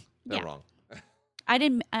 they're wrong. They're wrong. I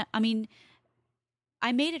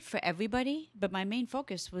made it for everybody, but my main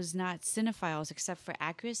focus was not cinephiles except for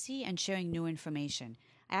accuracy and sharing new information.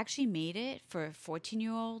 I actually made it for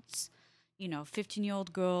 14-year-olds,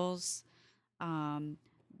 15-year-old girls.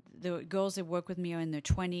 The girls that work with me are in their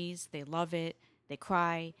 20s. They love it. They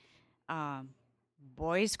cry.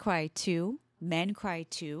 Boys cry too. Men cry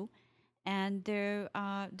too. And they're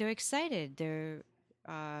excited. They're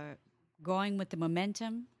going with the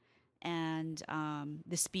momentum and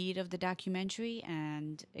the speed of the documentary,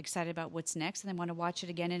 and excited about what's next, and they want to watch it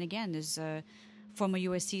again and again. There's a former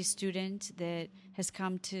USC student that has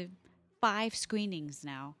come to 5 screenings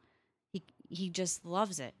now. He just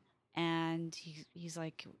loves it, and he's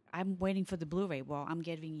like, I'm waiting for the Blu-ray. Well, I'm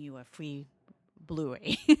giving you a free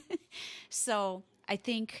Blu-ray. So I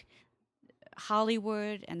think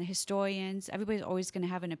Hollywood and the historians, everybody's always going to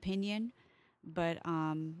have an opinion, but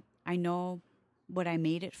I know what I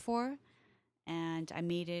made it for, and I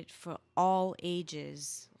made it for all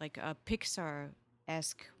ages, like a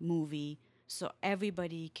Pixar-esque movie, so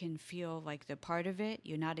everybody can feel like they're part of it.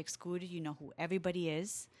 You're not excluded. You know who everybody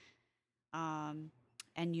is, um,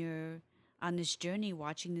 and you're on this journey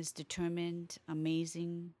watching this determined,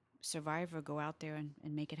 amazing survivor go out there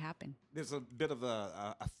and make it happen. There's a bit of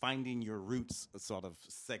a finding your roots sort of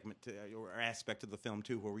segment or aspect of the film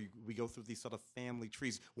too, where we go through these sort of family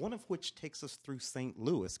trees. One of which takes us through St.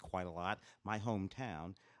 Louis quite a lot, my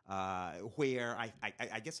hometown, where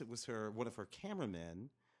I guess it was one of her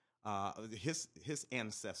cameramen. His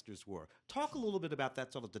ancestors were. Talk a little bit about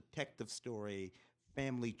that sort of detective story,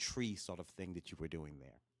 family tree sort of thing that you were doing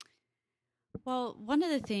there. Well, one of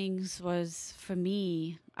the things was for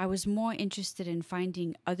me, I was more interested in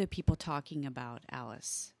finding other people talking about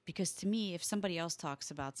Alice. Because to me, if somebody else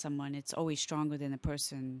talks about someone, it's always stronger than the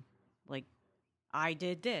person, like, I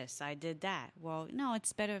did this, I did that. Well, no,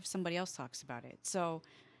 it's better if somebody else talks about it. So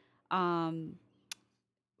um,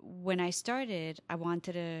 when I started, I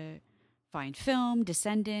wanted to find film,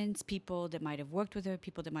 descendants, people that might have worked with her,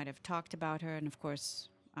 people that might have talked about her, and of course,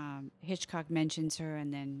 Hitchcock mentions her,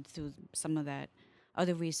 and then through some of that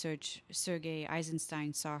other research, Sergei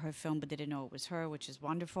Eisenstein saw her film but didn't know it was her, which is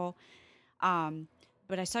wonderful. Um,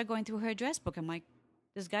 but I started going through her address book. I'm like,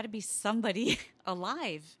 there's got to be somebody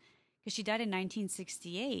alive because she died in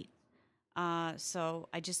 1968. So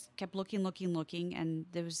I just kept looking, and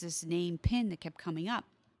there was this name Pin that kept coming up.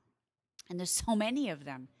 And there's so many of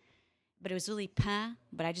them. But it was really Pin,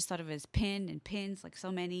 but I just thought of it as Pin and Pins, like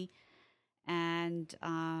so many. And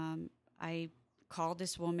I called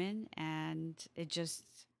this woman, and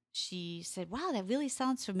she said, wow, that really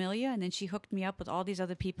sounds familiar. And then she hooked me up with all these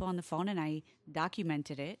other people on the phone, and I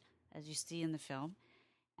documented it, as you see in the film.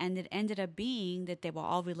 And it ended up being that they were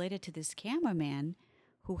all related to this cameraman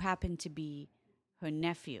who happened to be her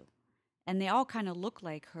nephew. And they all kind of look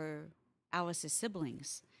like Alice's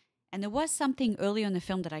siblings. And there was something earlier in the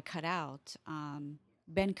film that I cut out.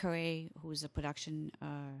 Ben Curray, who was a production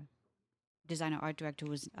designer, art director,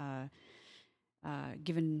 was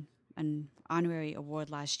given an honorary award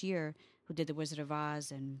last year, who did The Wizard of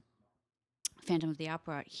Oz and Phantom of the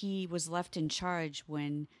Opera. He was left in charge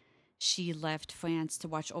when she left France to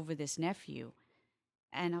watch over this nephew.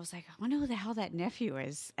 And I was like, I wonder who the hell that nephew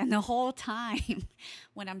is. And the whole time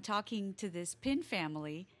when I'm talking to this Pin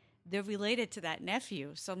family, they're related to that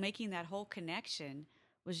nephew. So making that whole connection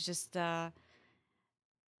was just,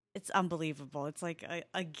 it's unbelievable. It's like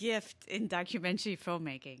a gift in documentary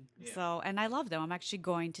filmmaking. Yeah. So, and I love them. I'm actually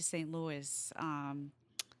going to St. Louis.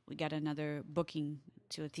 We got another booking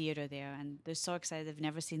to a theater there, and they're so excited. They've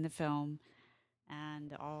never seen the film, and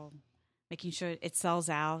they're all making sure it sells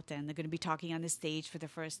out, and they're going to be talking on the stage for the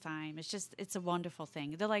first time. It's a wonderful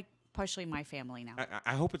thing. They're like partially my family now.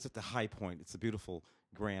 I hope it's at the High Point. It's a beautiful,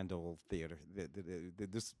 grand old theater.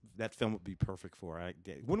 That film would be perfect for it.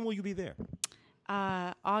 When will you be there?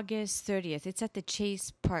 August 30th. It's at the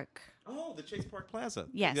Chase Park. Oh, the Chase Park Plaza.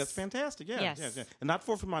 Yes. That's fantastic. Yeah. Yes. Yeah. And not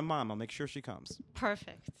for my mom. I'll make sure she comes.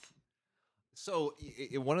 Perfect. So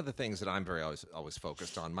one of the things that I'm always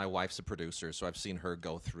focused on, my wife's a producer, so I've seen her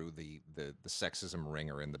go through the sexism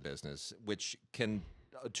ringer in the business, which can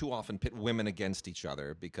too often pit women against each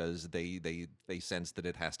other because they sense that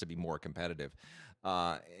it has to be more competitive.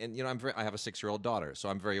 And you know, I have a 6-year-old daughter, so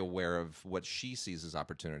I'm very aware of what she sees as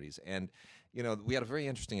opportunities. And you know, we had a very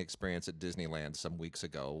interesting experience at Disneyland some weeks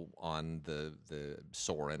ago on the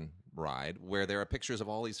Soarin' ride, where there are pictures of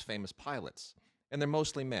all these famous pilots. And they're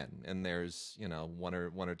mostly men, and there's, you know, one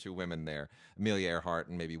or two women there, Amelia Earhart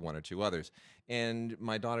and maybe one or two others. And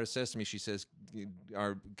my daughter says to me, she says,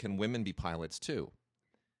 can women be pilots too?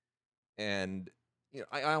 And you know,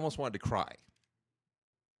 I almost wanted to cry.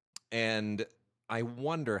 And I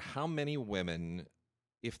wonder how many women,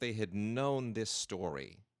 if they had known this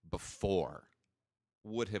story before,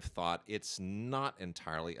 would have thought it's not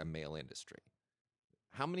entirely a male industry.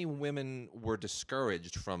 How many women were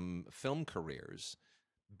discouraged from film careers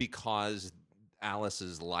because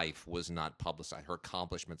Alice's life was not publicized, her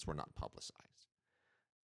accomplishments were not publicized?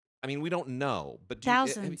 I mean, we don't know, but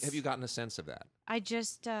Thousands. Have you gotten a sense of that? I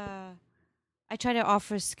just I try to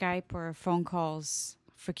offer Skype or phone calls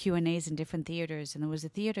for Q&As in different theaters, and there was a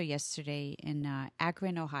theater yesterday in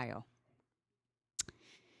Akron, Ohio.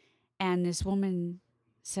 And this woman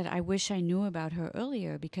said, I wish I knew about her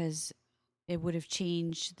earlier because it would have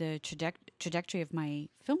changed the trajectory of my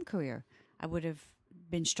film career. I would have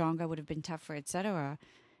been stronger, I would have been tougher, etc.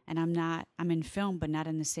 And I'm in film, but not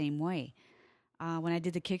in the same way. When I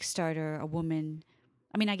did the Kickstarter, a woman,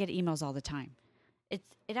 I mean, I get emails all the time.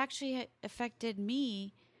 it actually affected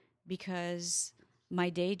me because my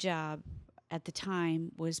day job at the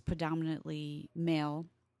time was predominantly male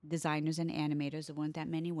designers and animators. There weren't that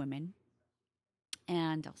many women,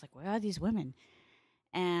 and I was like, "Where are these women?"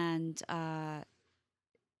 And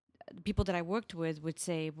the people that I worked with would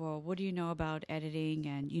say, "Well, what do you know about editing?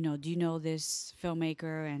 And do you know this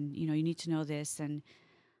filmmaker? And you need to know this." And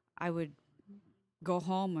I would go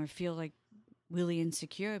home or feel like really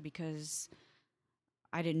insecure because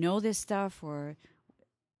I didn't know this stuff, or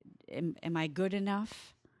am I good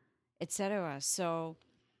enough, etc. So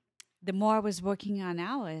the more I was working on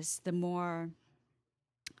Alice, the more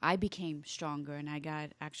I became stronger, and I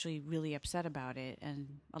got actually really upset about it.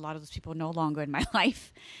 And a lot of those people are no longer in my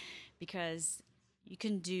life because you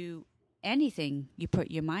can do anything you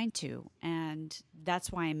put your mind to. And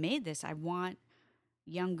that's why I made this. I want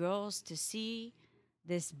young girls to see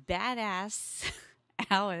this badass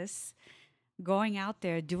Alice going out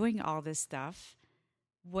there doing all this stuff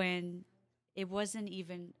when it wasn't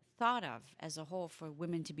even thought of as a whole for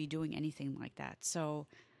women to be doing anything like that. So,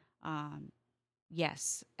 um,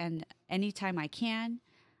 yes. And anytime I can,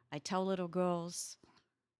 I tell little girls,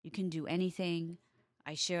 you can do anything.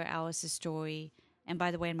 I share Alice's story. And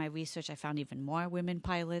by the way, in my research, I found even more women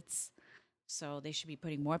pilots. So they should be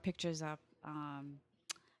putting more pictures up.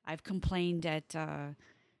 I've complained at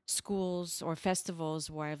schools or festivals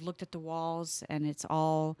where I've looked at the walls and it's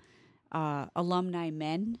all alumni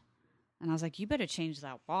men. And I was like, you better change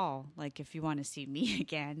that wall, like, if you want to see me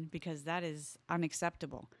again, because that is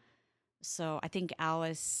unacceptable. So I think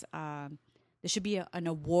Alice, there should be an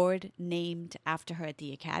award named after her at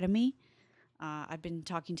the Academy. I've been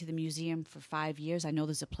talking to the museum for 5 years. I know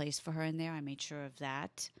there's a place for her in there. I made sure of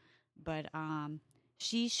that. But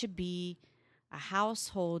she should be a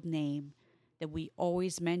household name that we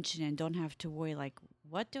always mention and don't have to worry, like,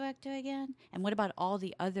 what director again? And what about all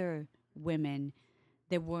the other women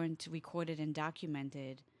that weren't recorded and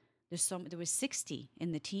documented? There was 60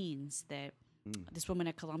 in the teens that this woman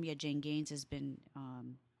at Columbia, Jane Gaines, has been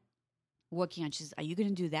working on. She says, "Are you going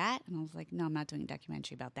to do that?" And I was like, "No, I'm not doing a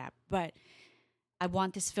documentary about that." But I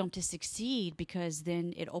want this film to succeed because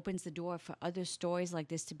then it opens the door for other stories like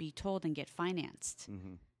this to be told and get financed.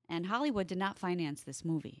 And Hollywood did not finance this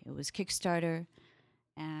movie. It was Kickstarter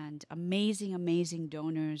and amazing, amazing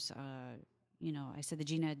donors. I said the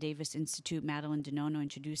Gina Davis Institute, Madeline Denono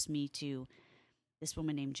introduced me to this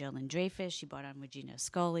woman named Jalen Dreyfus. She brought on Regina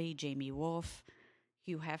Scully, Jamie Wolf,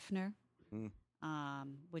 Hugh Hefner,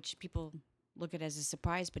 which people look at as a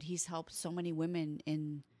surprise, but he's helped so many women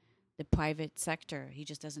in the private sector. He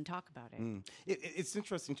just doesn't talk about it. It's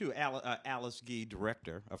interesting, too. Alice Guy,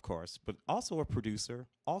 director, of course, but also a producer,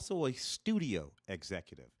 also a studio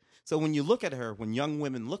executive. So when you look at her, when young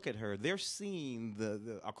women look at her, they're seeing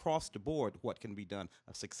the across the board what can be done.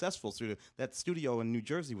 A successful studio. That studio in New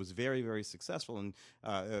Jersey was very, very successful and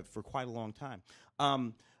for quite a long time.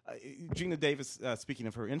 Gina Davis, speaking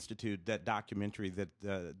of her institute, that documentary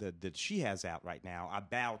that she has out right now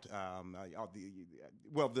about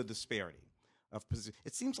the disparity of position.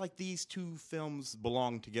 It seems like these two films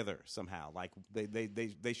belong together somehow. Like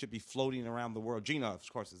they should be floating around the world. Gina, of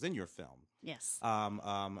course, is in your film. Yes.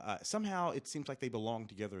 Somehow it seems like they belong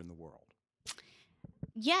together in the world.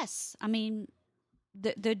 Yes. I mean,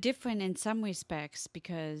 they're different in some respects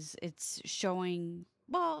because it's showing,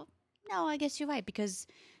 well, no, I guess you're right, because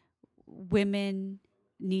women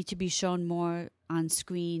need to be shown more on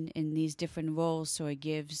screen in these different roles, so it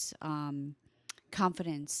gives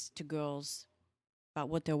confidence to girls about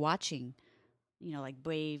what they're watching, like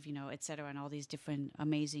Brave, et cetera, and all these different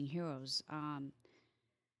amazing heroes.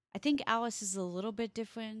 I think Alice is a little bit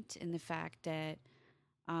different in the fact that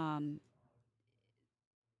the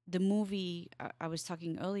movie I was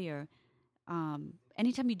talking earlier,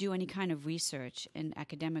 anytime you do any kind of research in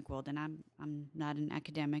academic world, and I'm not an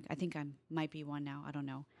academic. I think I might be one now. I don't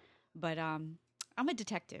know, but I'm a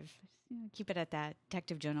detective. Keep it at that,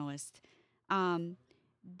 detective journalist.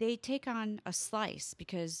 They take on a slice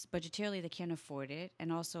because budgetarily they can't afford it,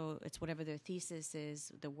 and also it's whatever their thesis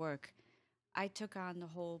is, the work. I took on the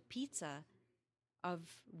whole pizza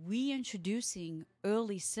of reintroducing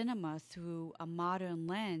early cinema through a modern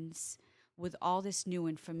lens with all this new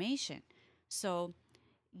information. So,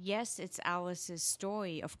 yes, it's Alice's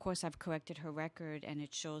story. Of course, I've corrected her record and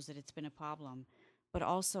it shows that it's been a problem, but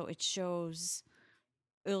also it shows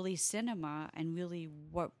early cinema and really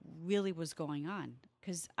what really was going on,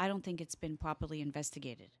 because I don't think it's been properly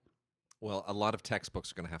investigated. Well, a lot of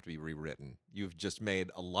textbooks are going to have to be rewritten. You've just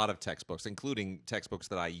made a lot of textbooks, including textbooks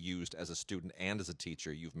that I used as a student and as a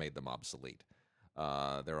teacher. You've made them obsolete.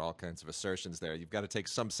 There are all kinds of assertions there. You've got to take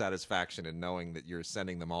some satisfaction in knowing that you're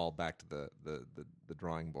sending them all back to the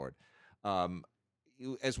drawing board.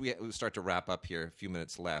 As we start to wrap up here, a few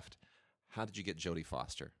minutes left, how did you get Jodie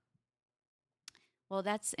Foster? Well,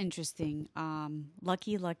 that's interesting.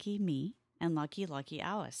 Lucky, lucky me, and lucky, lucky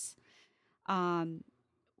Alice.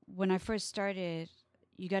 When I first started,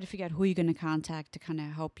 you got to figure out who you're going to contact to kind of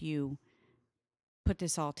help you put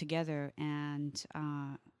this all together. And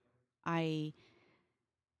I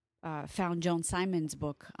found Joan Simon's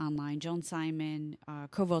book online. Joan Simon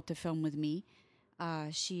co-wrote the film with me.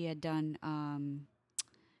 She had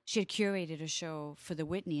curated a show for the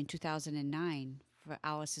Whitney in 2009 for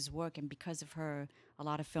Alice's work, and because of her, a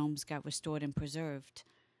lot of films got restored and preserved.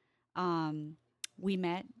 We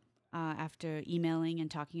met after emailing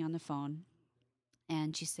and talking on the phone,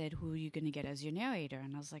 and she said, "Who are you going to get as your narrator?"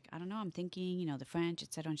 And I was like, "I don't know. I'm thinking, the French,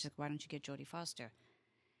 etc." And she's like, "Why don't you get Jodie Foster?"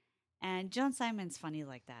 And Joan Simon's funny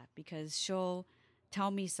like that because she'll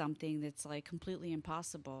tell me something that's like completely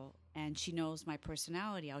impossible, and she knows my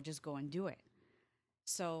personality. I'll just go and do it.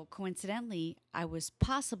 So coincidentally, I was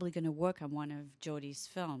possibly going to work on one of Jodie's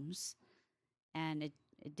films, and it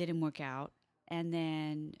didn't work out. And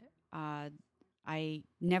then I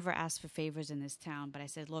never asked for favors in this town, but I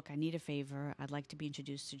said, "Look, I need a favor. I'd like to be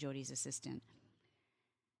introduced to Jodie's assistant."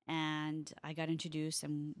 And I got introduced,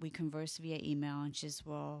 and we conversed via email, and she says,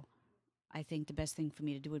 "Well, I think the best thing for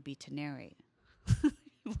me to do would be to narrate."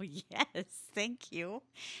 Well, yes, thank you.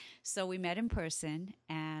 So we met in person,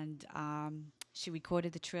 and she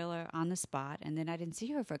recorded the trailer on the spot, and then I didn't see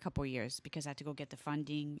her for a couple of years because I had to go get the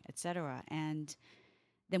funding, etc. And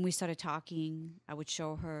then we started talking. I would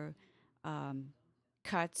show her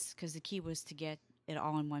cuts because the key was to get it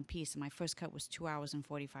all in one piece. And my first cut was 2 hours and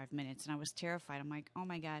 45 minutes, and I was terrified. I'm like, "Oh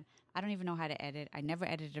my God, I don't even know how to edit. I never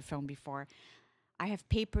edited a film before. I have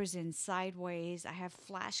papers in sideways. I have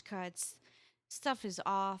flash cuts. Stuff is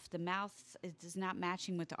off. The mouth is not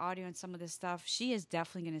matching with the audio and some of this stuff." She is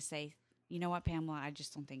definitely going to say, "You know what, Pamela, I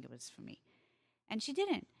just don't think it was for me." And she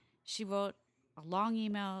didn't. She wrote a long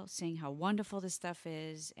email saying how wonderful this stuff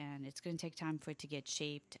is, and it's going to take time for it to get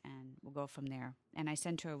shaped, and we'll go from there. And I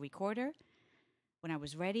sent her a recorder. When I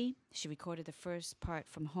was ready, she recorded the first part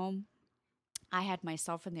from home. I had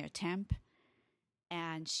myself in there temp,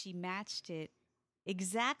 and she matched it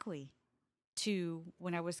exactly to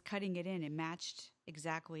when I was cutting it in. It matched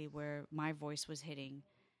exactly where my voice was hitting.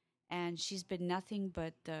 And she's been nothing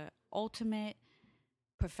but the ultimate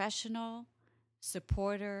professional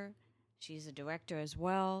supporter. She's a director as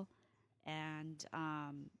well, and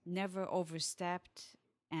never overstepped,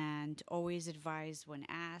 and always advised when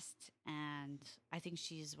asked. And I think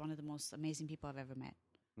she's one of the most amazing people I've ever met.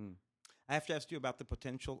 I have to ask you about the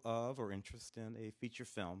potential of or interest in a feature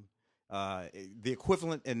film. The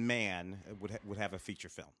equivalent in Man would have a feature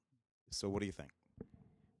film. So what do you think?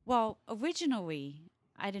 Well, originally,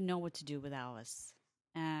 I didn't know what to do with Alice.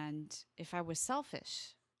 And if I was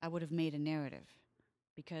selfish, I would have made a narrative,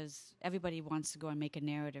 because everybody wants to go and make a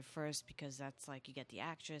narrative first because that's like you get the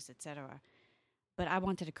actress, etc. But I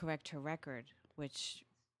wanted to correct her record, which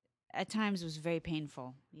at times was very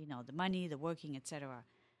painful. The money, the working, etc.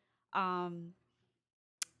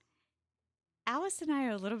 Alice and I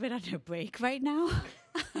are a little bit on a break right now.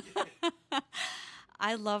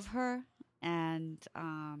 I love her. And,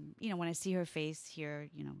 when I see her face here,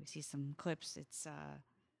 we see some clips. It's,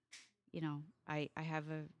 I have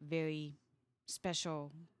a very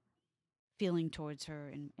special feeling towards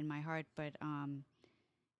her in my heart. But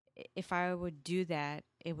if I would do that,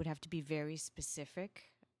 it would have to be very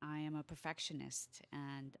specific. I am a perfectionist,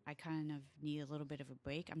 and I kind of need a little bit of a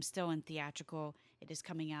break. I'm still in theatrical. It is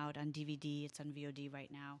coming out on DVD. It's on VOD right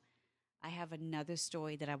now. I have another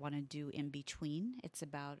story that I want to do in between. It's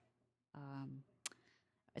about,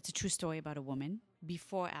 it's a true story about a woman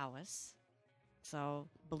before Alice. So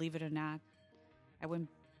believe it or not, I went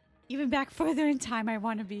even back further in time. I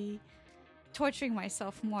want to be torturing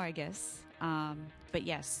myself more, I guess. But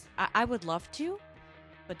yes, I would love to.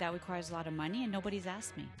 But that requires a lot of money, and nobody's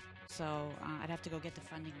asked me. So I'd have to go get the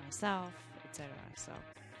funding myself, etc. So,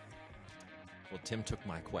 well, Tim took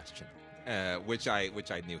my question, which I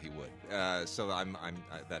knew he would. So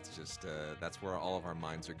that's where all of our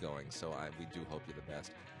minds are going. So we do hope you're the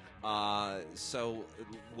best. So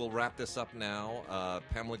we'll wrap this up now.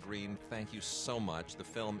 Pamela Green, thank you so much. The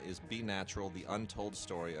film is Be Natural, the untold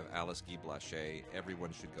story of Alice Guy Blaché.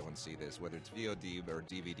 Everyone should go and see this, whether it's VOD or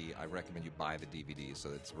DVD. I recommend you buy the DVD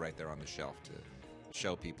so it's right there on the shelf to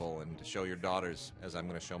show people and to show your daughters, as I'm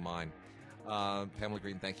going to show mine. Pamela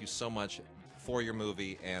Green, thank you so much for your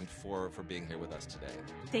movie and for being here with us today.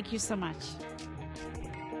 Thank you so much.